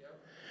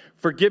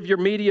 Forgive your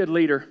media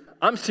leader.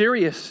 I'm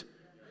serious.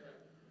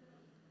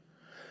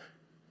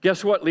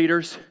 Guess what,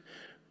 leaders?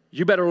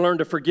 You better learn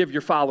to forgive your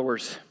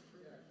followers.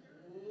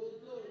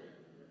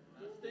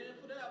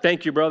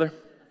 Thank you, brother.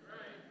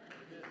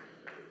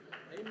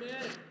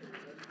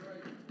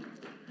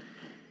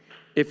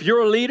 If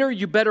you're a leader,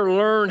 you better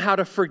learn how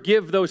to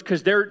forgive those,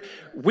 because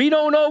we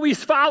don't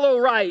always follow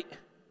right.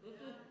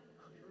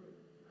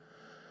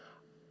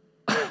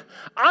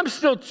 I'm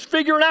still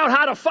figuring out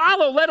how to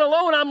follow, let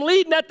alone I'm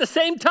leading at the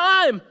same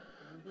time.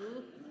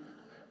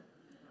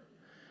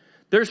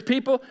 There's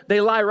people,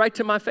 they lie right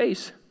to my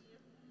face.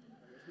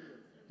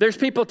 There's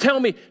people, tell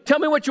me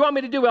what you want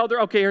me to do, elder.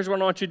 Okay, here's what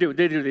I want you to do.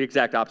 They do the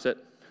exact opposite.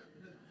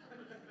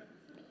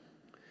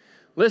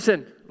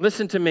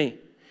 Listen to me.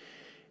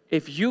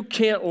 If you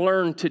can't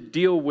learn to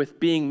deal with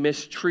being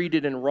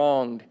mistreated and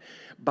wronged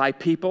by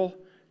people,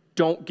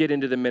 don't get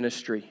into the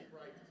ministry.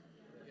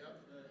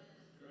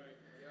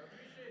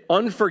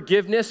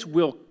 Unforgiveness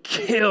will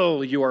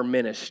kill your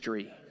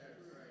ministry.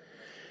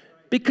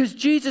 Because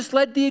Jesus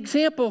led the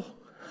example.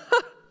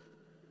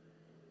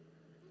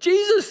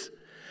 Jesus,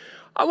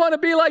 I want to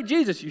be like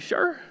Jesus. You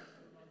sure?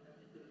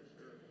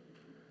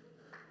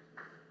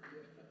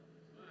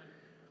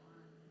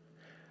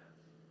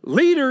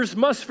 Leaders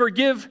must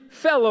forgive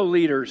fellow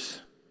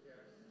leaders.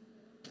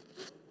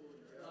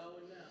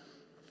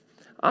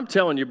 I'm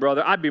telling you,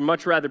 brother, I'd be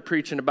much rather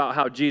preaching about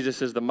how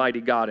Jesus is the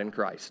mighty God in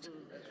Christ.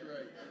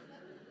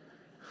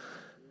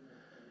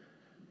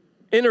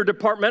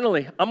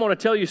 Interdepartmentally, I'm going to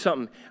tell you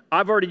something.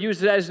 I've already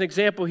used it as an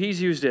example.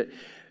 He's used it.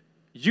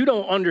 You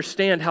don't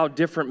understand how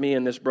different me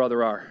and this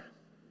brother are.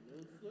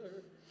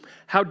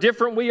 How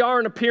different we are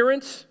in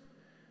appearance.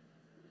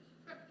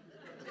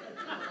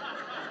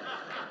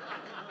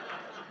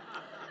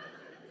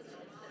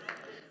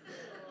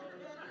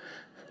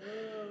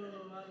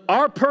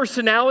 Our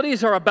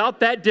personalities are about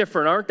that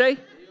different, aren't they?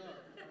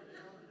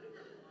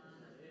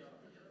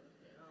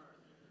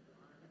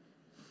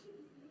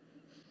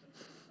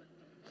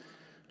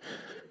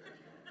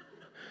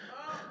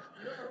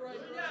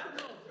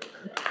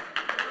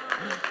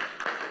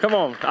 Come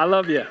on, I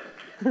love you.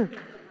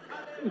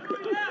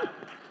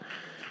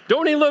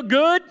 Don't he look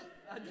good?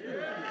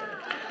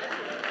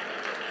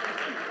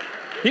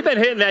 He been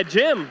hitting that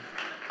gym.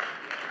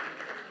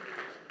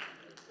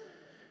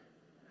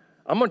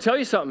 I'm going to tell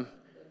you something.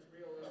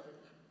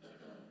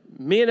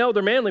 Me and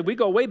Elder Manley, we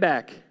go way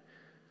back.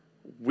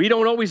 We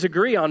don't always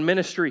agree on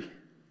ministry.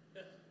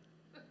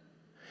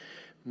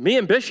 Me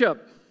and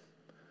Bishop,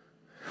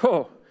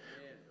 y'all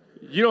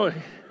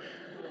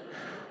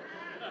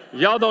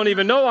don't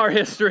even know our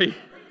history.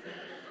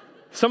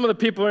 Some of the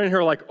people in here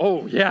are like,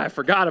 oh, yeah, I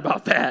forgot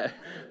about that.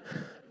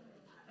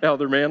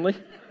 Elder Manley.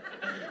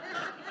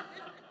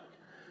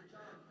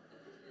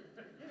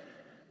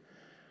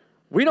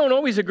 We don't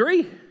always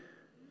agree.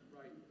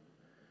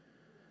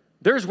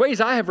 There's ways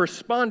I have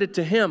responded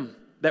to him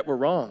that were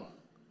wrong.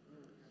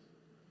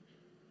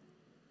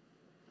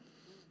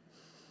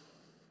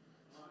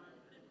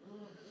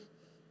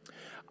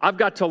 I've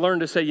got to learn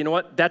to say, you know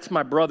what? That's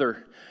my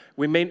brother.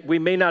 We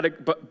may not,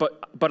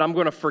 but I'm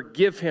going to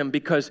forgive him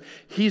because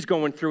he's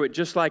going through it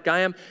just like I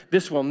am.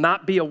 This will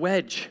not be a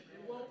wedge.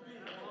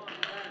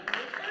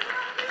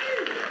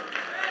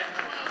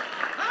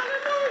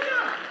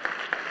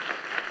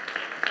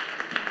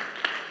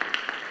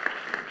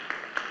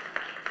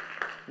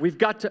 We've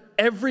got to,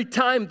 every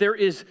time there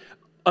is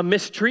a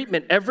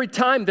mistreatment, every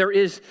time there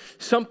is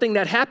something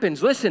that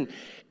happens, listen,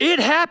 it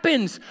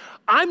happens.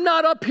 I'm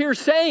not up here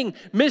saying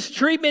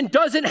mistreatment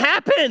doesn't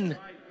happen.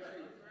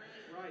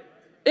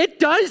 It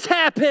does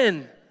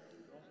happen.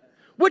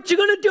 What you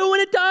going to do when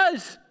it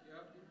does?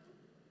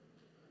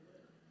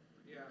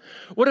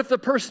 What if the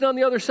person on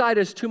the other side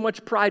has too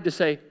much pride to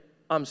say,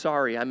 I'm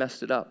sorry, I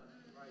messed it up?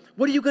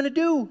 What are you going to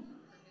do?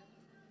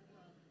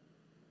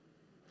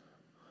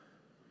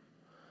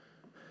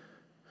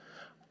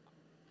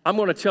 I'm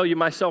going to tell you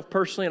myself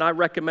personally, and I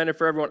recommend it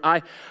for everyone.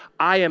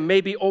 I am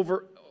maybe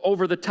over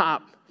the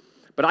top,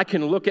 but I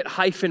can look at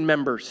hyphen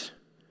members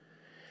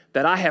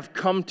that I have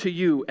come to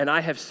you and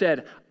I have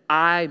said,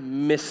 I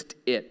missed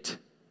it.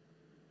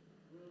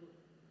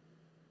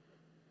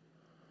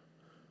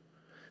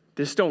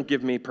 This don't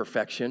give me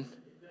perfection.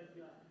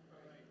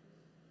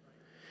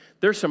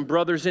 There's some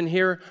brothers in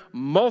here,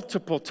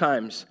 multiple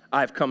times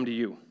I've come to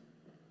you.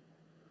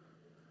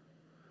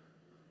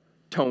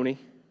 Tony,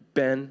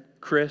 Ben,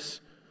 Chris,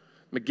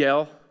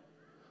 Miguel.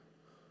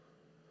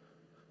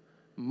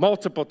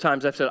 Multiple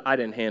times I've said, I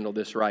didn't handle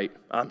this right.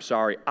 I'm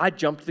sorry. I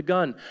jumped the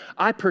gun.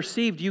 I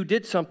perceived you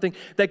did something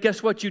that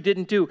guess what you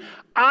didn't do?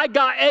 I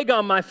got egg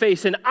on my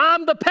face and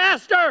I'm the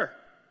pastor.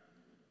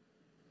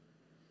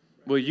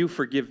 Will you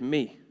forgive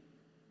me?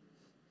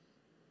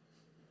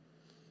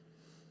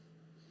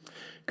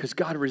 Because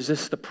God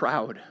resists the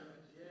proud.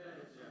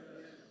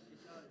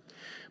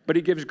 But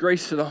he gives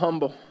grace to the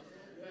humble.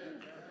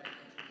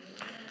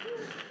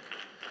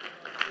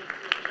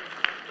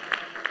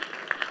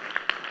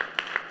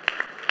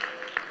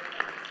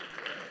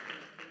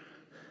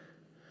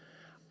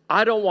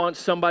 I don't want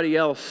somebody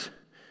else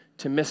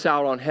to miss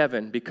out on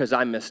heaven because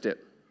I missed it.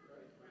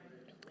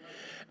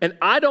 And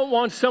I don't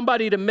want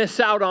somebody to miss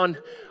out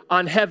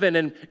on heaven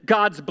and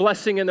God's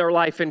blessing in their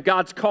life and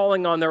God's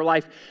calling on their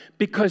life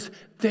because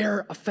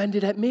they're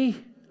offended at me.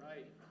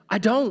 I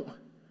don't.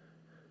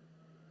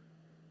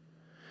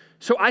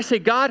 So I say,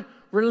 God,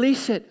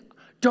 release it.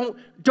 Don't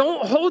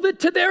hold it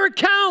to their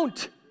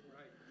account.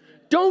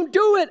 Don't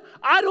do it.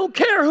 I don't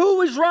care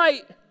who is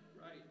right.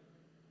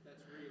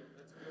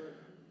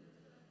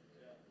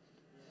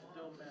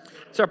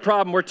 It's our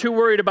problem. We're too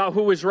worried about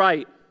who is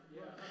right.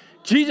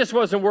 Jesus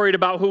wasn't worried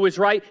about who was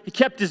right. He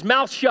kept his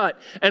mouth shut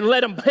and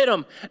let him hit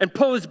him and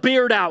pull his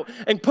beard out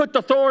and put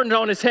the thorns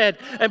on his head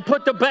and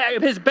put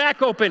his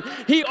back open.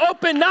 He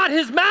opened not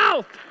his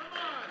mouth.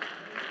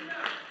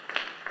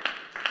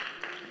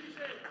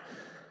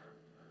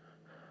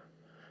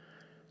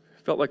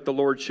 Felt like the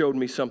Lord showed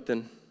me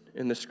something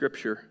in the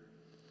scripture.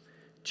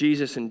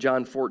 Jesus in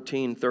John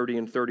 14:30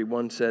 and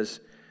 31 says,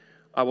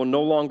 I will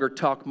no longer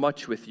talk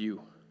much with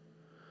you,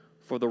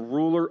 for the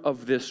ruler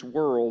of this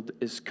world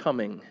is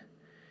coming.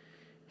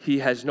 He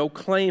has no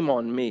claim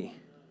on me,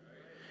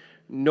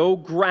 no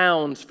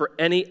grounds for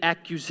any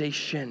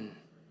accusation.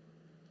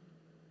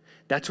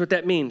 That's what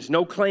that means.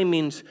 No claim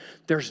means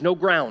there's no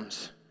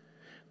grounds.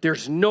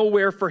 There's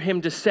nowhere for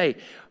him to say,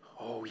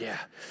 oh yeah,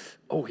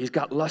 oh he's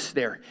got lust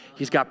there.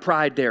 He's got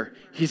pride there.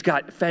 He's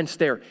got offense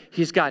there.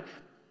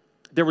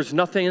 There was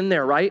nothing in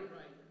there, right?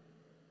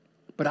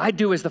 But I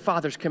do as the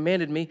Father's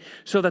commanded me,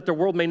 so that the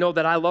world may know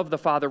that I love the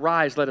Father.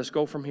 Rise, let us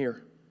go from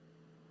here.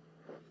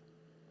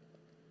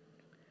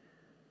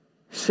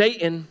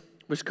 Satan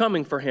was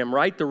coming for him,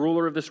 right? The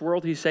ruler of this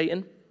world, he's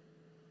Satan.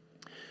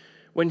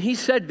 When he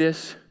said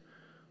this,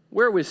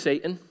 where was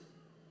Satan?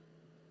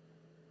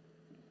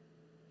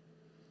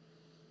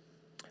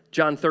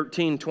 John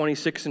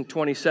 13:26 and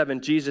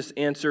 27, Jesus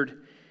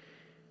answered,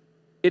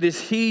 It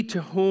is he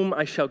to whom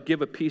I shall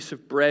give a piece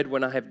of bread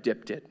when I have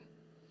dipped it.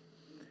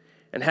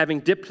 And having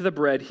dipped the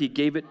bread, he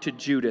gave it to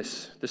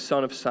Judas, the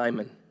son of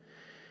Simon.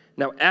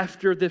 Now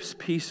after this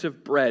piece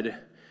of bread,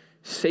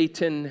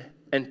 Satan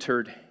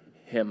entered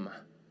him.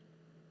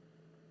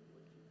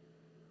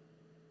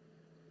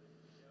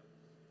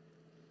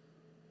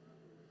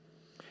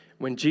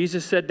 When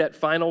Jesus said that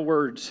final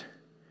words,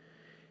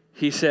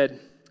 he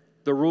said,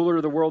 the ruler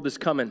of the world is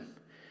coming.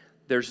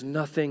 There's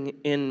nothing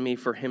in me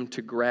for him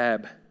to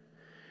grab.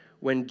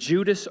 When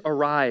Judas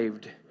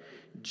arrived,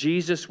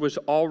 Jesus was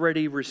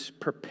already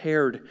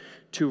prepared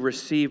to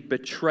receive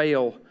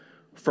betrayal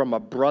from a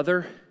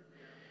brother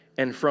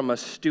and from a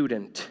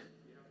student.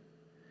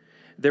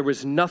 There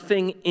was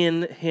nothing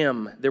in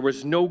him. There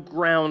was no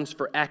grounds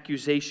for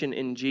accusation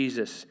in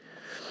Jesus.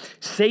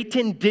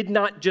 Satan did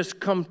not just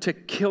come to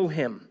kill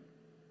him.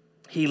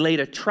 He laid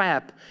a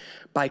trap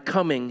by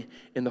coming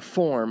in the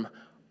form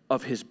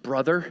of his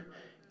brother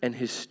and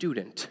his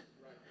student.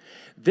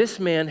 This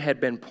man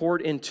had been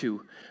poured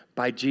into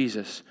by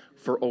Jesus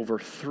for over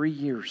 3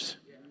 years.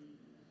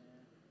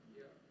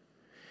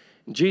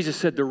 And Jesus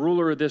said, the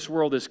ruler of this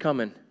world is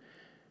coming.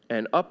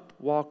 And up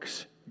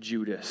walks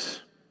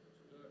Judas.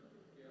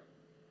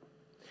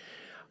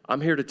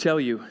 I'm here to tell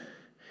you,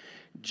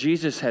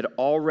 Jesus had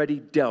already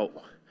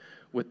dealt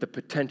with the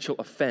potential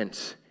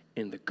offense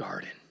in the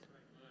garden.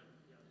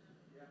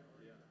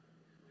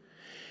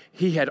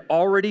 He had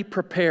already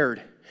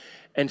prepared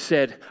and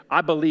said,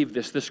 I believe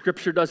this. The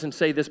scripture doesn't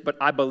say this, but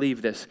I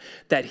believe this.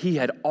 That he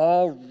had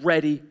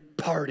already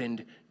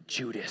pardoned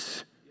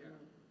Judas.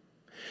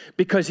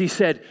 Because he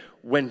said,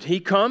 when he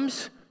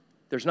comes,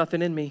 there's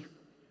nothing in me.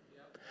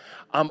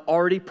 I'm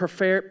already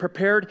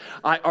prepared.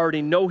 I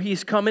already know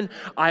he's coming.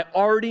 I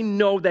already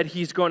know that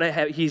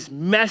he's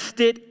messed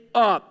it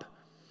up.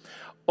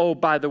 Oh,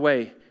 by the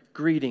way,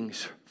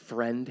 greetings,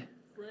 friend.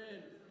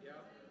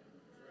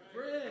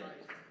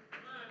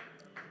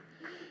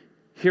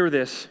 Hear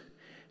this.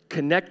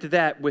 Connect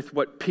that with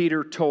what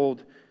Peter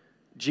told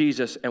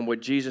Jesus and what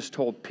Jesus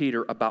told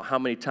Peter about how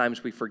many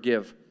times we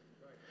forgive.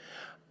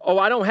 Oh,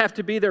 I don't have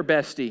to be their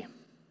bestie.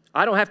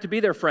 I don't have to be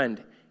their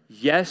friend.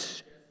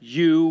 Yes,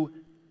 you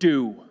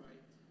do.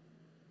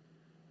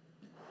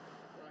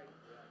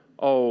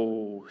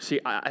 Oh, see,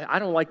 I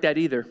don't like that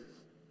either.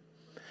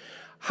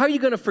 How are you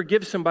going to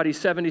forgive somebody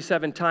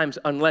 77 times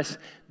unless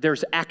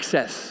there's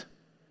access?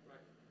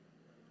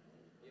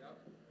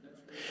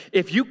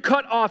 If you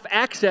cut off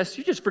access,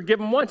 you just forgive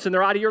them once and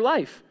they're out of your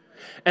life.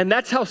 And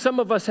that's how some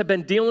of us have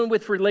been dealing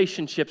with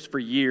relationships for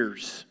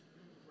years.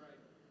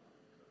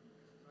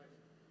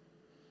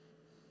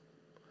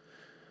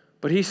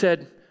 But he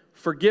said,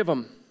 forgive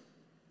them.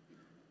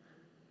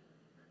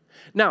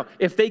 Now,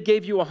 if they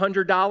gave you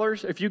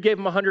 $100, if you gave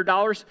them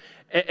 $100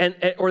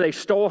 or they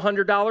stole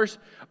 $100,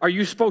 are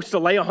you supposed to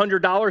lay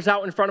 $100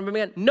 out in front of a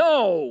man?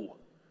 No.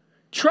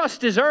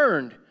 Trust is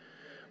earned.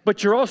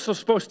 But you're also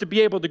supposed to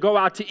be able to go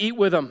out to eat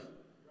with them.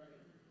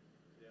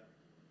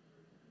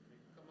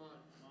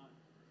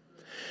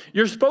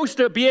 You're supposed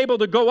to be able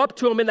to go up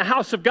to them in the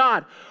house of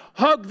God,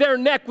 hug their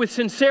neck with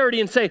sincerity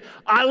and say,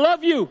 I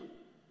love you.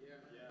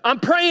 I'm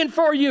praying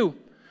for you.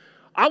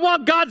 I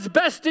want God's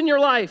best in your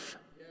life.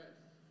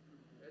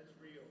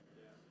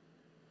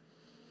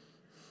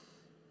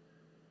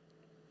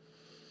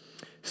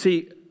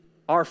 See,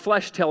 our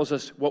flesh tells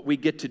us what we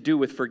get to do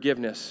with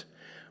forgiveness.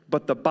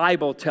 But the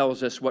Bible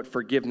tells us what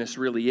forgiveness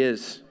really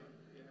is.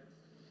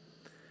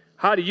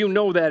 How do you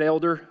know that,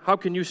 elder? How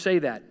can you say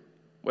that?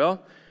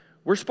 Well,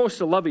 we're supposed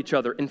to love each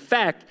other. In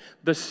fact,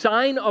 the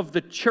sign of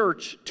the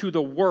church to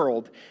the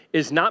world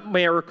is not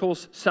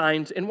miracles,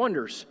 signs, and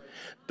wonders.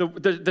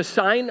 The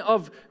sign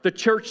of the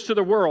church to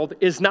the world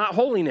is not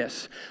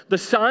holiness. The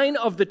sign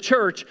of the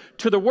church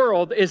to the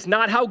world is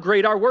not how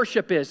great our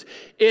worship is.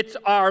 It's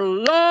our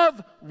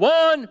love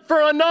one for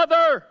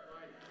another.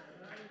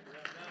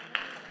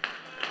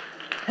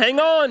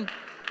 Hang on.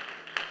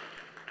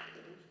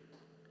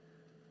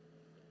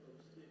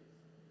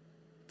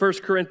 1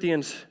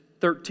 Corinthians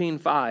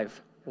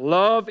 13:5.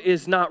 Love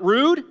is not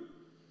rude.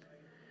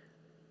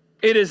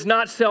 It is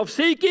not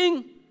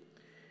self-seeking.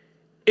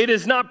 It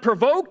is not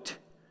provoked,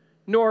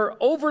 nor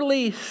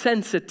overly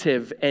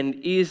sensitive and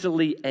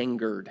easily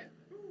angered.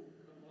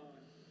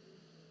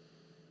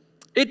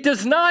 It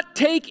does not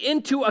take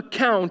into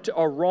account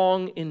a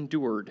wrong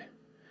endured.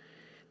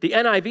 The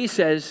NIV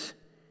says,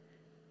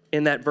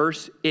 in that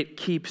verse, it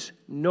keeps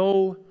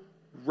no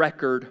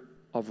record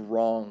of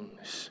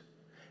wrongs.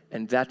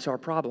 And that's our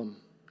problem.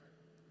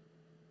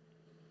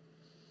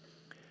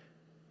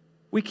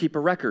 We keep a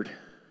record.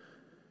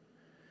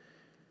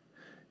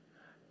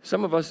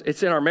 Some of us,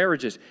 it's in our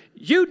marriages.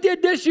 You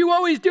did this, you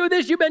always do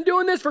this, you've been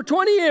doing this for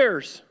 20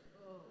 years.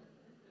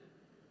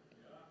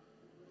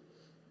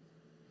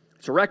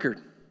 It's a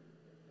record.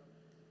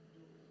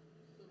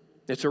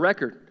 It's a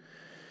record.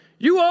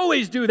 You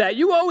always do that.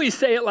 You always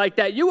say it like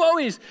that.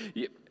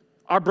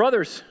 Our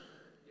brothers,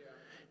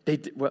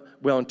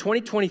 Well, in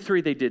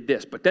 2023, they did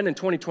this, but then in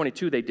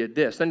 2022, they did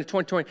this. Then in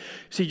 2020,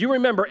 see, you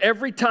remember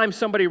every time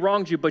somebody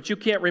wronged you, but you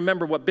can't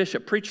remember what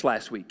Bishop preached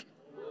last week.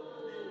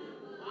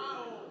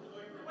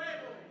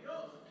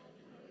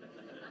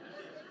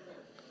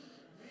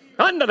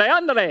 Ándale,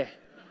 ándale.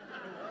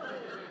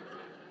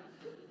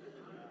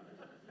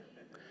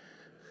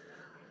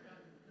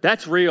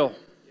 That's real.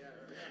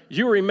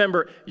 You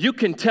remember, you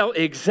can tell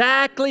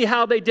exactly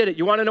how they did it.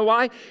 You want to know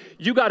why?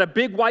 You got a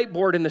big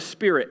whiteboard in the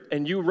spirit,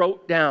 and you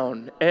wrote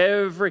down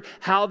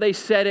how they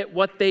said it,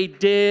 what they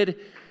did,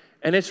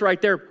 and it's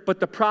right there. But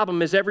the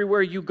problem is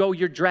everywhere you go,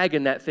 you're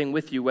dragging that thing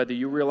with you, whether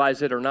you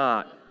realize it or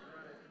not.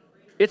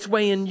 It's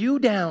weighing you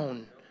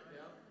down.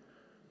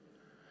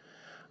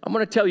 I'm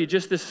going to tell you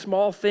just this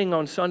small thing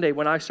on Sunday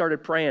when I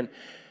started praying.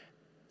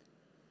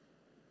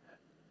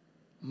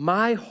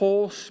 My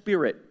whole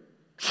spirit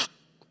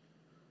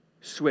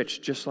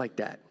switched just like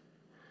that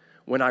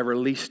when I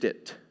released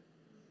it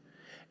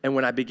and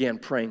when I began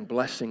praying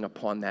blessing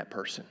upon that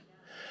person.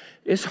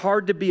 It's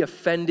hard to be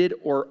offended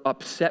or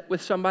upset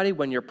with somebody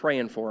when you're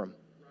praying for them.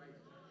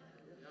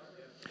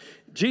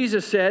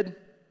 Jesus said,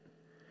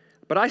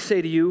 "But I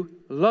say to you,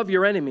 love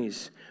your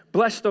enemies.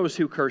 Bless those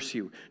who curse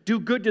you. Do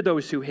good to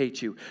those who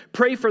hate you.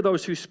 Pray for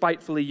those who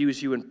spitefully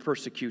use you and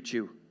persecute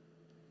you."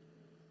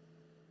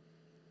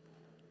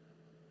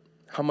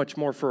 How much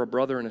more for a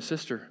brother and a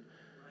sister?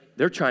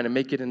 They're trying to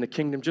make it in the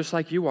kingdom just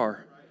like you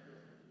are.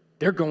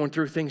 They're going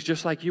through things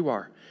just like you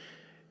are.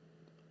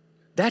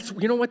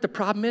 You know what the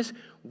problem is?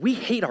 We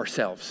hate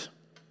ourselves.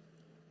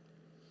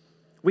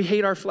 We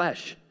hate our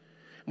flesh.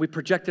 We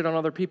project it on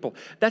other people.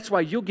 That's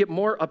why you'll get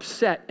more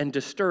upset and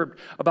disturbed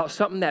about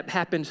something that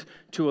happens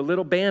to a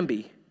little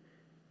Bambi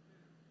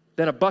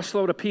than a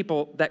busload of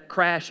people that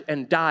crash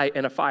and die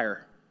in a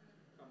fire.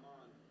 Come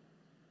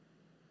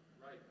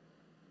on. Right.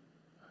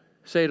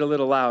 Say it a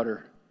little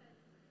louder.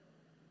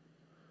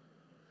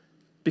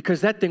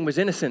 Because that thing was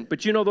innocent.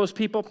 But you know those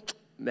people?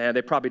 Man,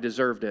 they probably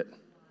deserved it.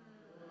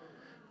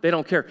 They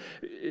don't care.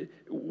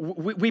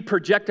 We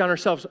project on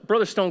ourselves.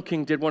 Brother Stone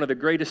King did one of the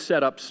greatest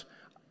setups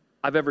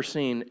I've ever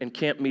seen in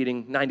camp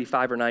meeting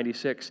 95 or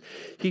 96.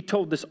 He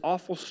told this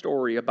awful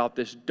story about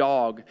this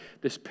dog,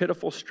 this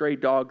pitiful stray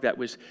dog that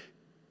was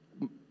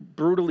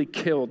brutally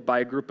killed by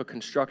a group of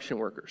construction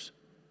workers.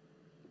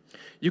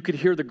 You could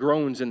hear the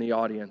groans in the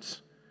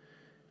audience.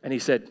 And he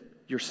said,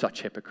 "You're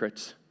such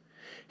hypocrites."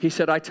 He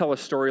said, "I tell a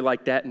story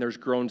like that and there's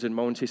groans and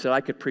moans." He said,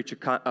 "I could preach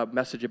a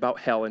message about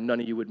hell and none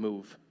of you would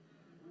move."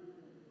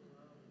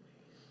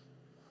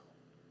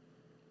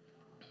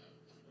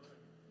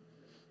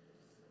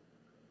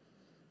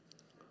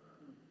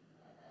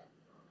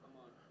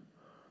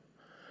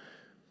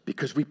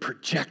 Because we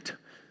project.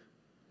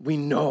 We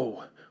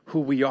know who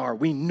we are.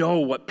 We know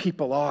what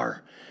people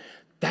are.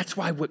 That's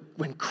why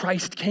when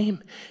Christ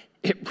came,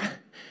 it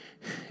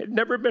had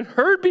never been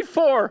heard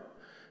before.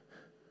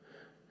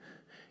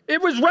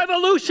 It was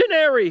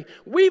revolutionary.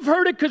 We've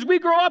heard it because we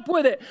grew up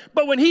with it.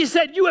 But when he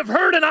said, "You have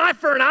heard an eye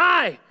for an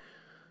eye,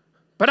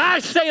 but I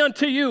say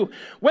unto you,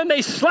 when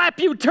they slap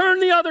you, turn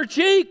the other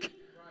cheek.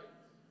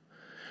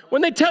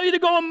 When they tell you to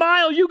go a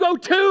mile, you go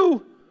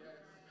 2.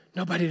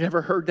 Nobody had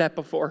ever heard that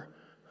before.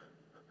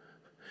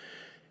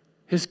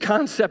 His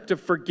concept of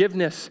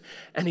forgiveness.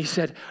 And he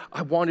said,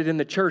 "I want it in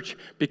the church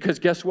because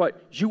guess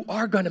what? You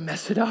are going to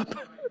mess it up.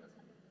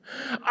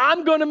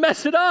 I'm going to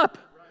mess it up."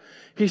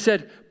 He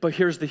said, "But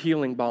here's the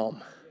healing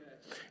balm.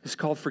 It's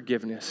called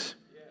forgiveness.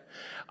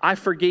 I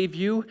forgave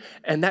you,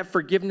 and that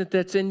forgiveness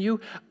that's in you,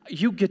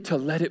 you get to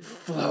let it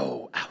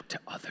flow out to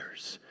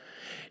others.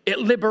 It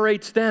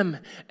liberates them,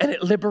 and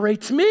it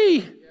liberates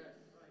me."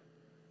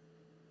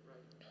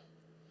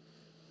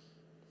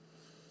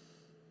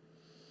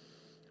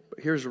 But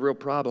here's the real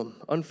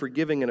problem.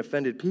 Unforgiving and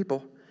offended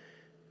people,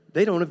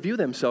 they don't view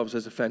themselves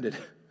as offended.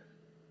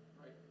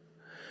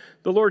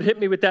 The Lord hit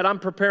me with that. I'm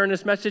preparing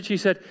this message. He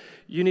said,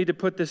 "You need to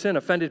put this in.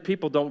 Offended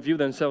people don't view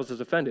themselves as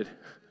offended."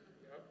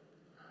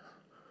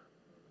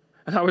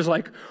 And I was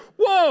like,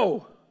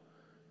 whoa,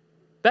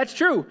 that's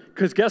true.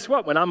 Because guess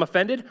what? When I'm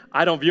offended,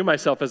 I don't view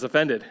myself as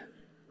offended.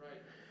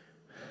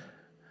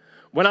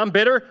 When I'm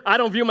bitter, I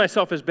don't view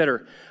myself as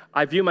bitter.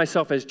 I view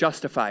myself as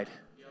justified.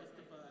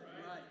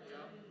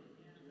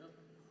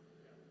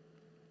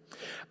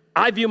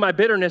 I view my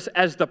bitterness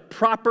as the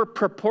proper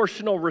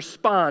proportional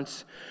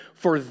response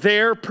for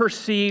their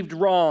perceived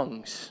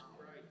wrongs.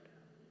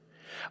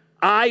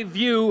 I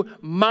view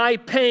my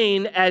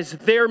pain as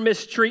their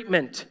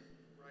mistreatment.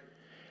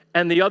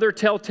 And the other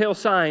telltale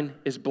sign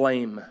is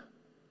blame.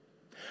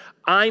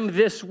 I'm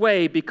this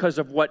way because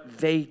of what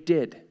they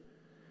did.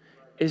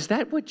 Is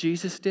that what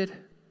Jesus did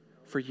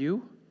for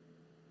you?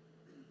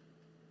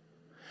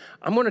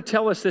 I'm going to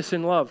tell us this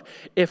in love.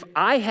 If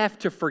I have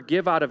to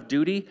forgive out of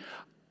duty,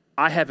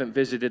 I haven't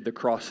visited the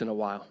cross in a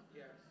while.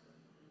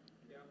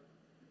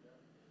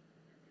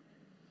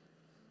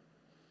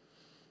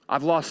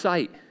 I've lost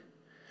sight.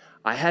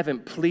 I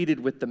haven't pleaded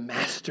with the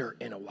master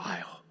in a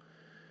while.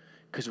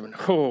 Because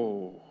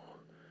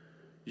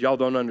y'all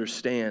don't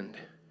understand.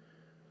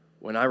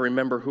 When I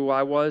remember who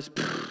I was,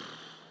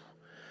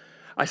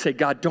 I say,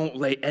 God, don't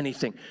lay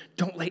anything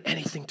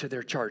to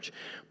their charge.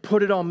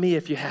 Put it on me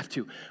if you have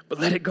to, but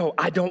let it go.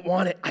 I don't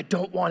want it. I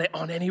don't want it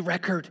on any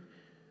record.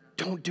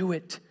 Don't do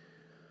it.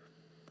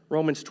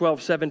 Romans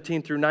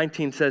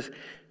 12:17-19 says,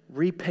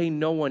 repay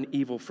no one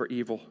evil for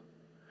evil,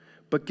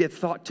 but give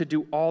thought to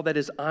do all that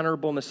is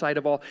honorable in the sight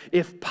of all,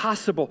 if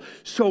possible,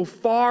 so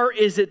far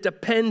as it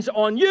depends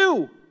on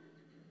you,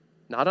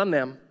 not on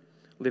them.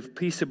 Live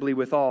peaceably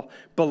with all.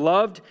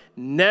 Beloved,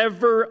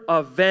 never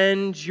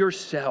avenge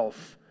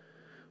yourself,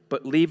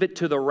 but leave it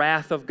to the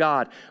wrath of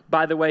God.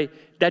 By the way,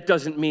 that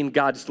doesn't mean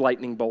God's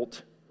lightning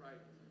bolt.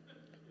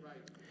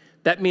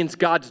 That means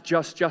God's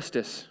just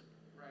justice.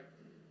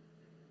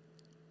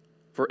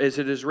 For as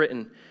it is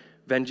written,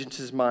 vengeance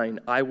is mine,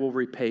 I will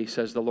repay,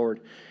 says the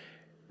Lord.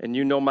 And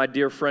you know my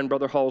dear friend,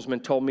 Brother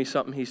Halsman, told me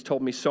something he's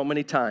told me so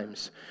many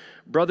times.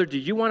 Brother, do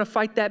you want to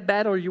fight that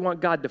battle or you want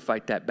God to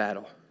fight that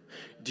battle?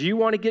 Do you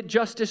want to get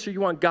justice or you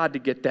want God to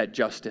get that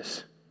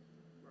justice?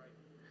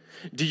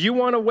 Do you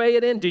want to weigh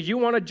it in? Do you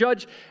want to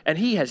judge? And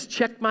he has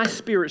checked my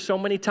spirit so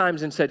many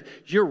times and said,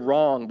 you're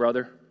wrong,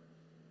 brother.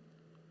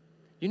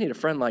 You need a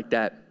friend like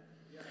that.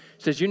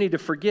 He says, you need to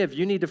forgive.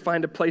 You need to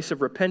find a place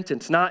of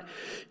repentance. Not,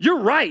 you're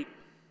right.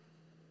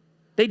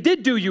 They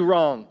did do you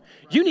wrong.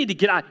 You need to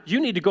get out. You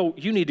need to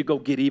go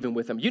get even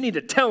with them. You need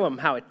to tell them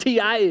how a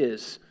TI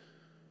is.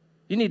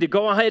 You need to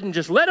go ahead and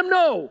just let them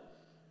know.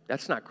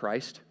 That's not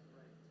Christ.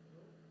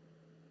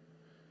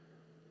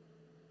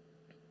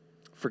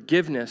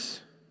 Forgiveness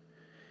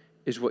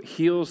is what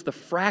heals the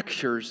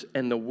fractures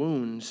and the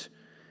wounds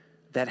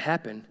that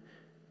happen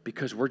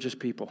because we're just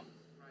people.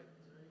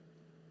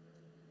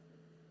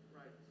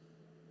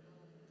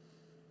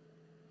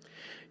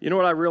 You know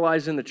what I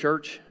realize in the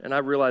church? And I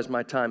realize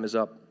my time is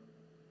up.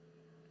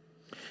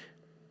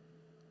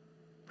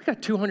 We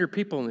got 200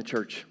 people in the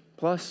church,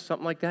 plus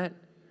something like that.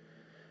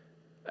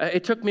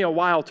 It took me a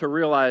while to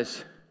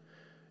realize,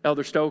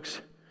 Elder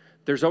Stokes,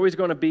 there's always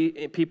going to be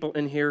people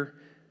in here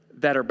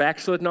that are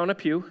backslidden on a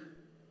pew.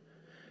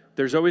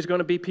 There's always going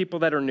to be people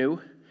that are new.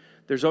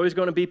 There's always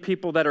going to be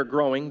people that are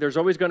growing. There's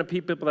always going to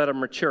be people that are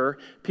mature,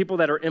 people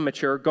that are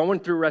immature, going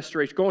through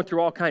restoration, going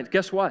through all kinds.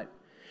 Guess what?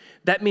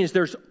 That means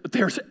there's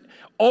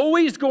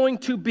always going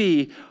to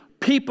be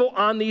people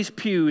on these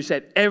pews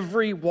at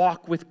every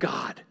walk with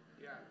God.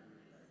 Yeah,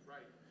 right.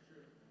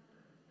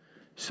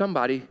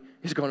 Somebody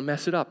is going to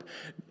mess it up.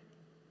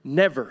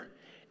 Never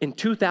in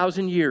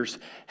 2,000 years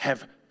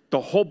have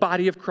the whole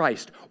body of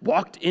Christ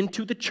walked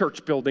into the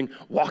church building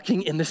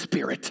walking in the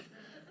Spirit.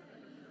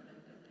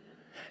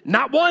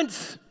 Not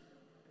once.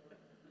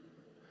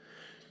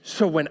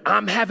 So when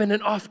I'm having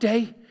an off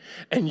day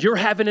and you're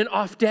having an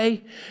off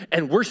day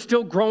and we're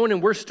still growing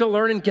and we're still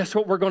learning, guess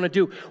what we're going to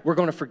do? We're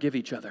going to forgive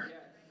each other.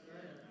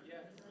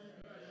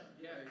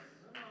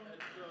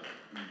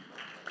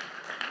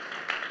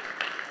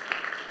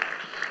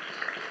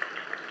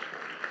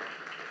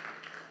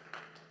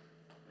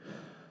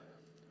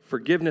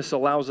 Forgiveness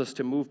allows us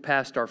to move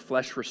past our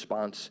flesh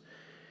response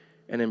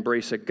and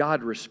embrace a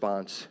God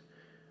response,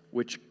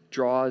 which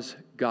draws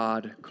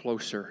God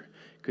closer.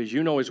 Because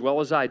you know as well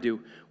as I do,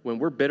 when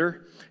we're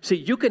bitter, see,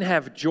 you can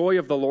have joy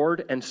of the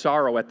Lord and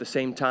sorrow at the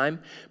same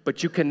time,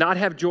 but you cannot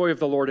have joy of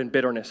the Lord and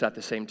bitterness at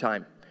the same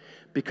time.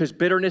 Because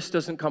bitterness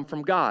doesn't come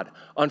from God.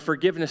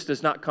 Unforgiveness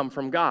does not come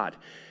from God.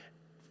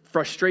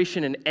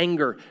 Frustration and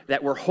anger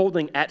that we're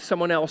holding at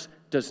someone else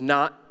does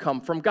not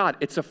come from God.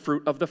 It's a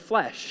fruit of the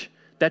flesh.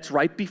 That's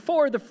right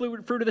before the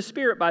fruit of the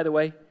Spirit, by the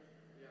way.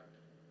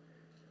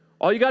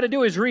 All you got to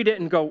do is read it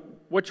and go,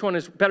 which one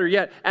is better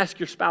yet? Ask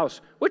your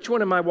spouse, which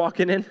one am I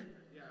walking in?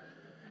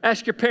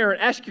 Ask your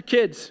parent, ask your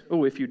kids.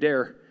 Oh, if you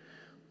dare.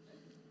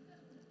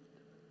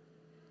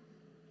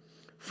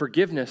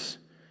 Forgiveness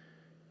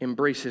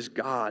embraces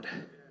God.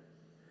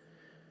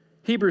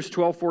 Hebrews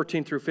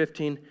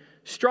 12:14-15.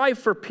 Strive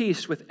for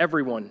peace with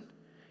everyone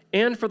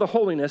and for the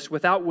holiness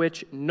without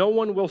which no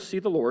one will see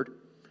the Lord.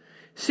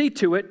 See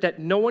to it that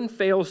no one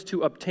fails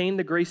to obtain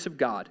the grace of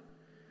God,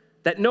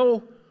 that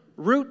no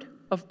root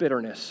of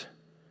bitterness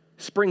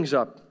springs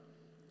up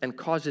and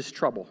causes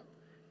trouble,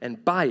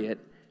 and by it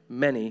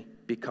many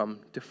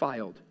become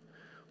defiled.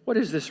 What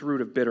is this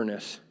root of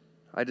bitterness?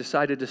 I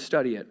decided to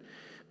study it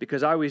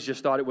because I always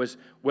just thought it was,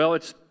 well,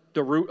 it's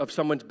the root of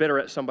someone's bitter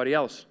at somebody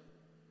else,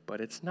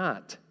 but it's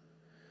not.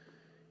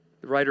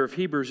 The writer of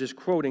Hebrews is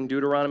quoting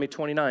Deuteronomy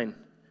 29,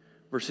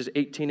 verses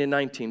 18 and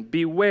 19.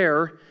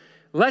 Beware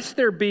lest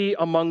there be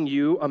among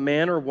you a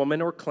man or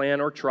woman or clan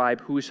or tribe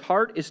whose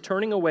heart is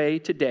turning away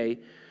today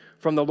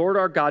from the Lord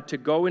our God to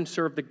go and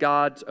serve the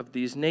gods of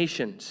these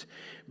nations.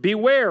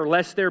 Beware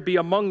lest there be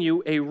among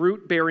you a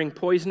root bearing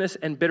poisonous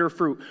and bitter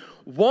fruit,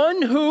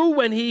 one who,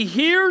 when he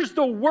hears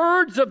the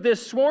words of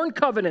this sworn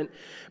covenant,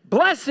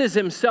 blesses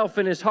himself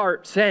in his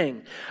heart,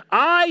 saying,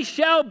 I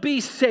shall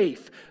be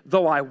safe,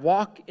 though I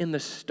walk in the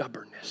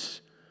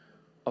stubbornness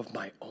of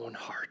my own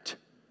heart.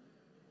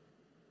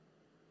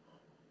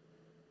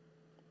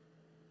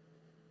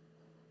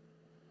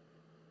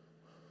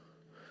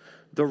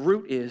 The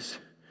root is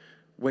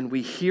when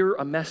we hear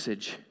a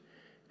message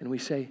and we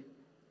say,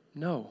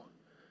 no,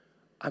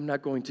 I'm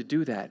not going to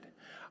do that.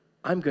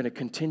 I'm going to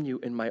continue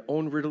in my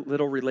own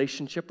little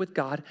relationship with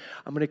God.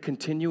 I'm going to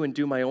continue and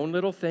do my own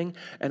little thing,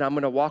 and I'm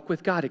going to walk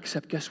with God.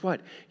 Except guess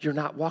what? You're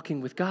not walking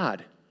with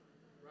God.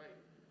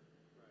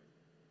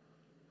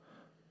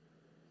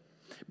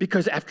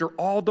 Because after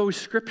all those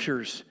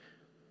scriptures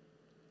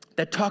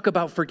that talk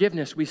about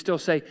forgiveness, we still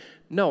say,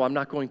 no, I'm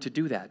not going to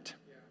do that.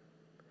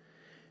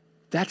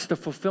 That's the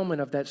fulfillment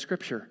of that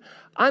scripture.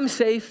 I'm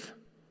safe.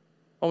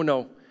 Oh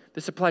no,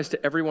 this applies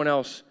to everyone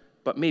else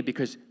but me,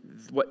 because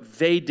what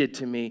they did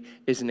to me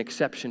is an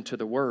exception to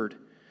the word.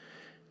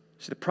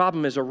 So the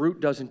problem is a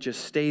root doesn't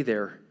just stay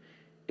there.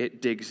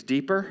 It digs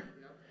deeper,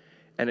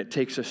 and it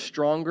takes a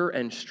stronger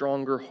and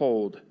stronger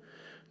hold.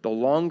 The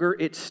longer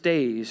it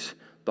stays,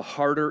 the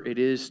harder it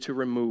is to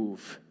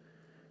remove,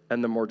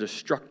 and the more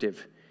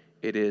destructive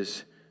it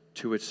is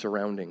to its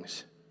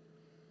surroundings.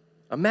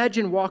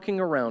 Imagine walking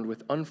around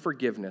with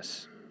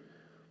unforgiveness.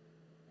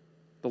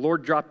 The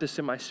Lord dropped this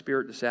in my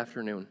spirit this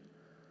afternoon.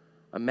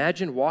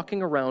 Imagine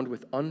walking around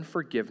with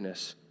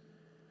unforgiveness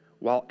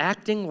while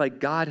acting like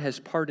God has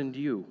pardoned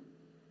you,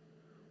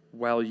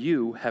 while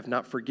you have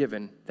not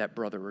forgiven that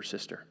brother or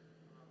sister.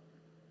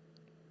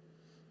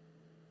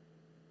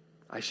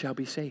 I shall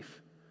be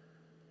safe,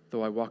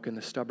 though I walk in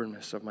the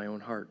stubbornness of my own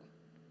heart.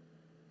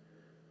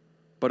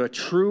 But a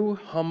true,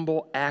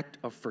 humble act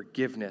of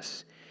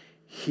forgiveness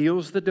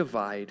heals the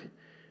divide,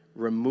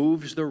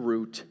 removes the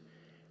root,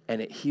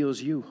 and it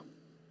heals you.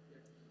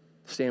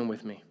 Stand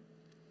with me.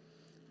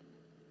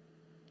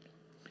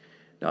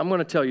 Now, I'm going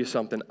to tell you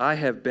something. I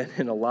have been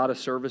in a lot of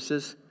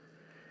services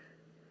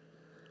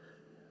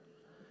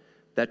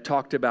that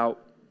talked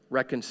about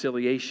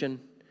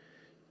reconciliation,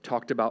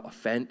 talked about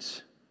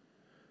offense.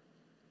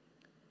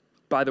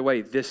 By the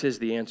way, this is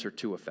the answer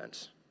to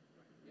offense.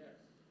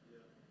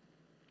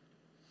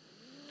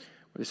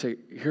 They say,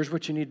 here's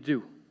what you need to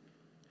do.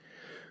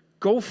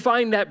 Go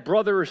find that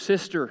brother or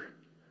sister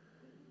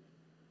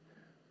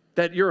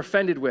that you're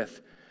offended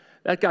with.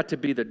 That got to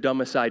be the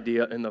dumbest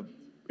idea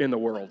in the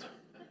world.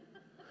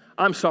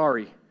 I'm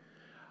sorry.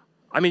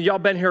 I mean, y'all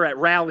been here at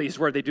rallies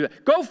where they do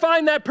that. Go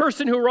find that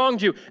person who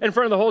wronged you in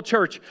front of the whole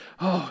church.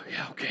 Oh,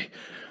 yeah, okay.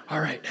 All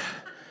right.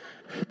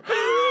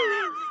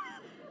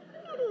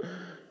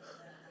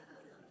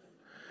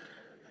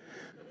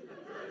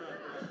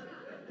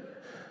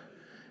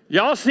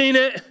 Y'all seen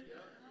it?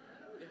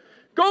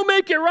 Go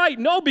make it right.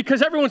 No,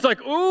 because everyone's like,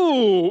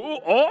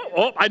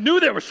 I knew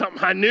there was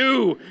something. I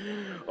knew.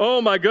 Oh,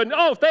 my goodness.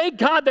 Oh, thank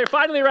God they're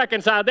finally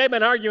reconciled. They've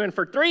been arguing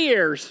for 3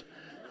 years.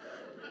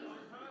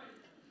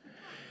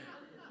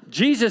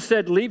 Jesus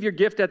said, leave your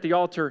gift at the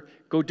altar.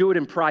 Go do it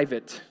in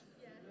private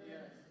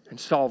and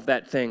solve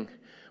that thing.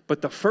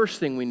 But the first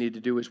thing we need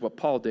to do is what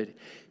Paul did.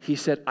 He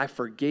said, I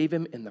forgave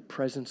him in the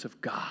presence of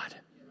God.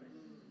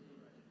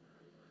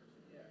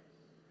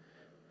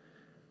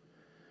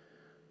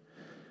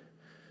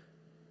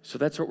 So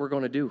that's what we're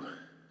going to do.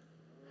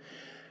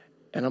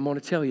 And I'm going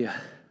to tell you,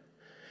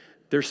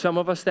 there's some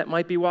of us that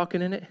might be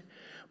walking in it,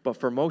 but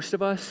for most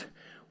of us,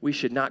 we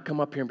should not come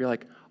up here and be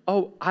like,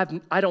 oh,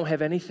 I don't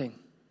have anything.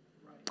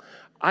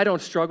 I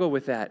don't struggle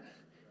with that.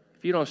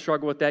 If you don't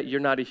struggle with that, you're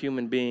not a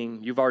human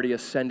being. You've already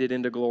ascended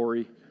into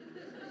glory.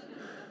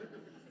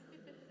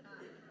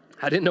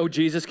 I didn't know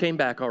Jesus came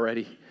back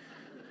already.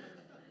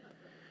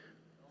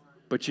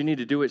 But you need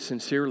to do it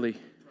sincerely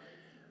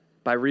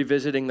by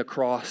revisiting the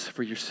cross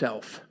for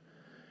yourself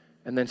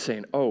and then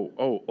saying, oh,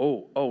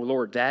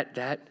 Lord,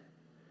 that,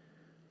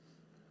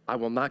 I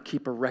will not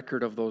keep a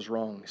record of those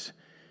wrongs.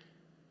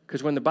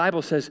 Because when the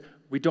Bible says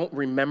we don't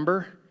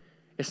remember,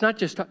 it's not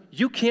just,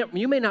 you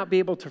may not be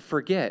able to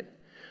forget,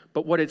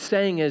 but what it's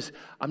saying is,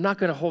 I'm not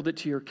going to hold it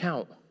to your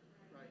account.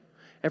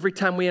 Every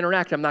time we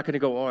interact, I'm not going to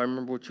go, I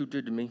remember what you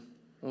did to me.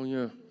 Oh,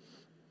 yeah.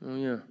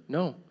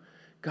 No.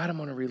 God, I'm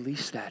going to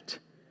release that,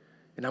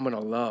 and I'm going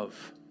to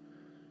love.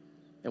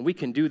 And we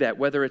can do that,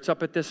 whether it's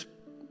up at this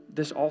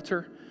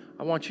altar.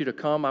 I want you to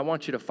come. I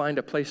want you to find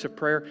a place of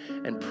prayer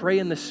and pray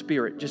in the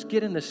Spirit. Just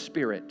get in the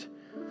Spirit.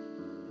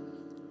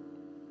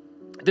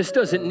 This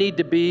doesn't need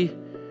to be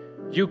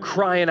you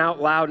crying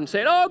out loud and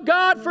saying, oh,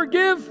 God,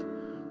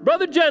 forgive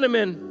Brother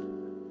Gentleman.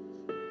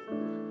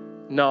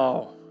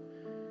 No.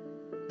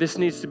 This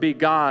needs to be,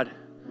 God,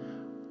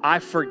 I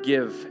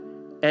forgive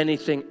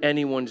anything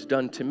anyone's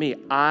done to me.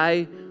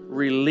 I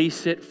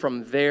release it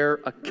from their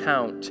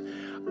account.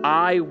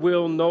 I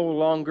will no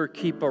longer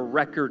keep a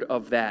record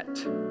of that.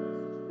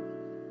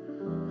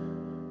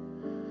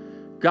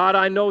 God,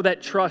 I know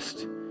that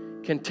trust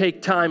can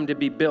take time to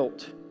be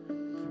built,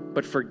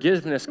 but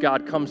forgiveness,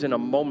 God, comes in a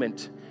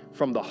moment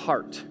from the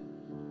heart.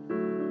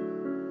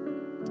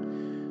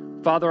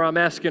 Father, I'm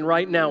asking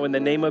right now in the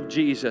name of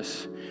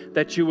Jesus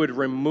that you would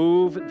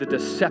remove the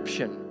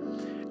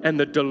deception and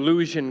the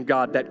delusion,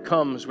 God, that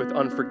comes with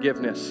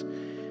unforgiveness.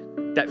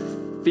 That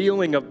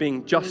feeling of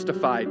being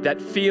justified,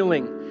 that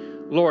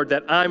feeling, Lord,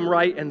 that I'm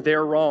right and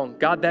they're wrong.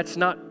 God, that's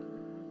not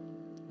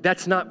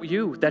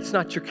you. That's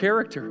not your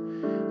character.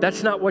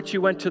 That's not what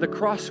you went to the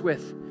cross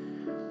with.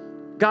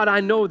 God, I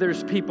know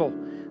there's people,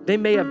 they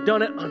may have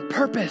done it on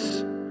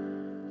purpose,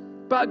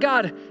 But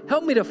God,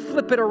 help me to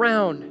flip it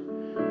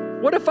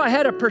around. What if I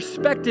had a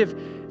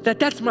perspective that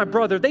that's my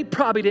brother? They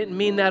probably didn't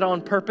mean that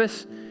on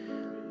purpose.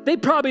 They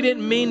probably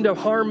didn't mean to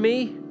harm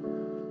me.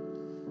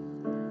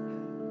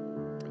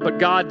 But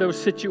God, those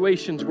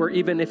situations where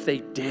even if they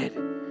did,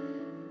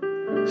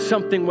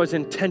 something was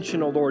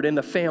intentional, Lord, in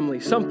the family.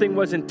 Something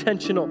was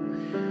intentional,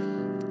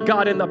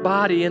 God, in the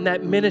body, in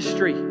that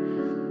ministry.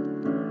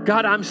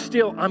 God, I'm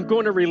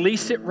going to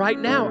release it right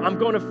now. I'm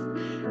going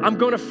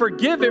to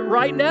forgive it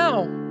right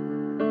now.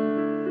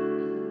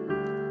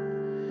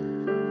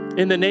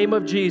 In the name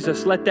of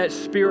Jesus, let that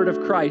Spirit of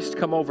Christ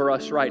come over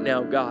us right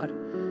now, God.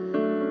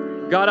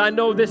 God, I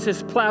know this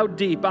is plowed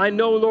deep. I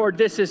know, Lord,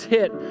 this has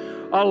hit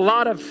a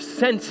lot of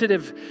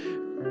sensitive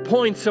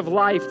points of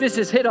life. This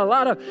has hit a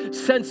lot of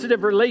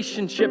sensitive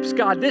relationships,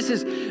 God. This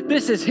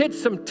has hit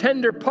some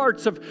tender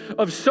parts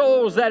of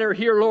souls that are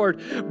here,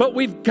 Lord. But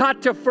we've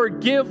got to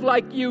forgive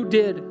like you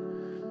did.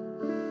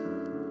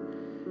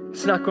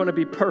 It's not going to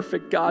be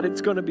perfect, God.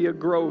 It's going to be a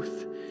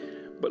growth.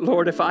 But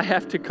Lord, if I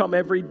have to come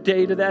every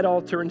day to that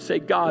altar and say,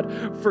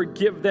 God,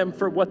 forgive them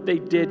for what they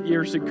did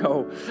years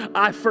ago.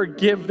 I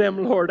forgive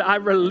them, Lord. I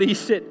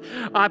release it.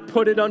 I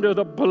put it under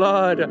the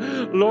blood.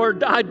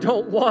 Lord, I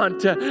don't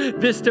want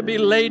this to be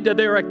laid to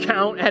their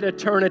account at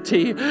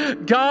eternity.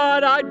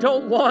 God, I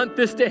don't want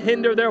this to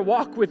hinder their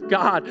walk with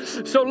God.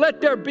 So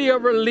let there be a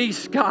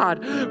release,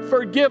 God.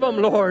 Forgive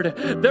them, Lord.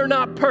 They're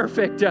not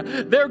perfect.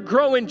 They're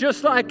growing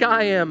just like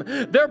I am.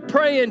 They're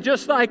praying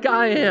just like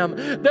I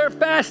am. They're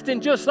fasting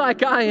just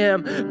like I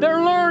am.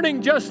 They're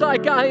learning just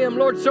like I am,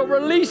 Lord. So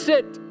release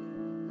it.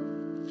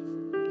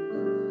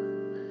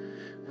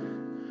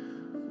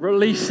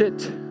 Release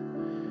it,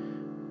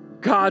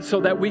 God,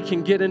 so that we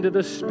can get into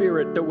the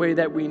Spirit the way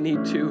that we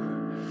need to.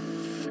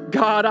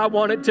 God, I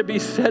want it to be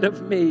said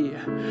of me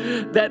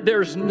that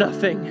there's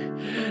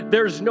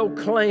no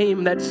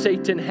claim that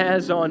Satan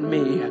has on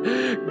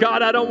me.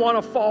 God, I don't want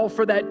to fall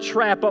for that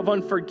trap of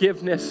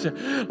unforgiveness.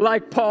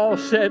 Like Paul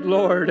said,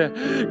 Lord,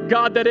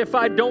 God, that if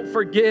I don't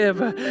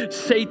forgive,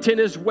 Satan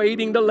is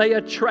waiting to lay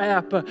a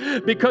trap,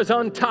 because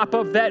on top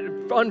of that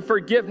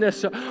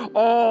unforgiveness,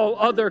 all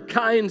other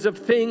kinds of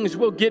things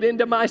will get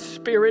into my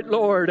spirit,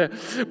 Lord.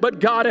 But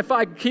God, if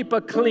I keep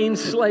a clean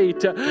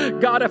slate,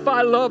 God, if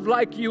I love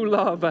like you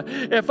love,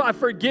 if I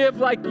forgive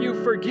like you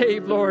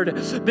forgave, Lord,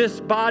 this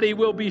body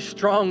will be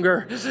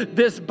stronger.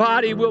 This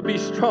body will be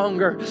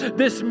stronger.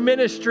 This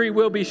ministry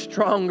will be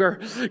stronger.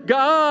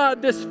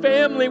 God, this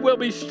family will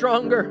be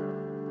stronger.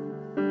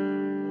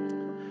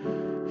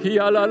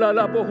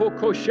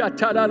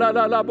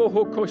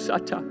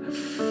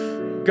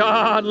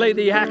 God, lay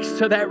the axe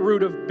to that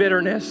root of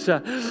bitterness.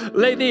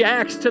 Lay the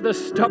axe to the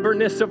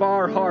stubbornness of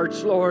our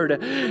hearts, Lord.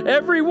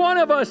 Every one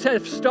of us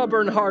has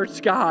stubborn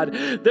hearts, God.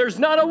 There's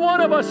not a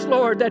one of us,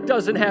 Lord, that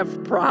doesn't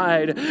have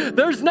pride.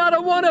 There's not a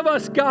one of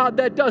us, God,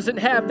 that doesn't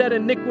have that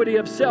iniquity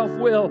of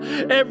self-will.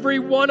 Every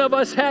one of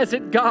us has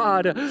it,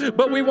 God.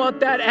 But we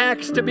want that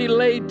axe to be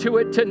laid to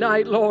it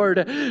tonight,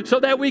 Lord, so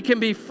that we can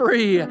be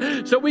free,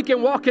 so we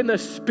can walk in the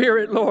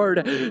Spirit,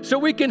 Lord, so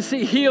we can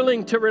see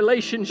healing to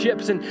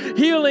relationships and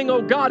healing,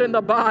 oh God, in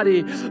the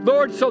body,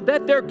 Lord, so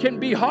that there can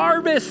be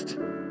harvest.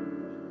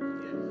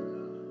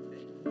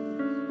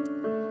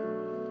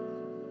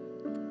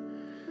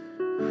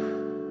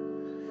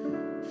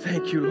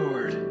 Thank you,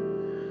 Lord.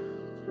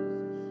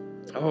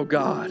 Oh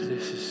God,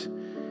 this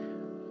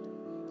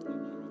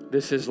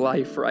is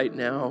life right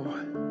now.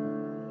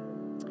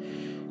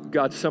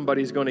 God,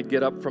 somebody's going to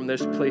get up from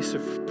this place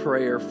of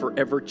prayer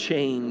forever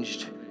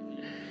changed.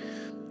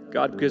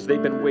 God, because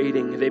they've been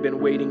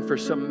waiting for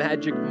some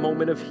magic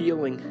moment of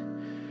healing.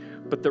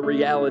 But the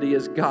reality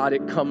is, God,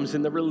 it comes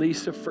in the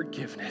release of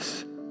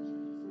forgiveness.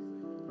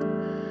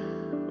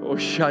 Oh,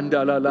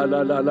 shanda la la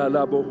la la la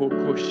la boho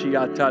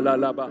koshiata la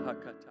la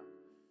bahakata.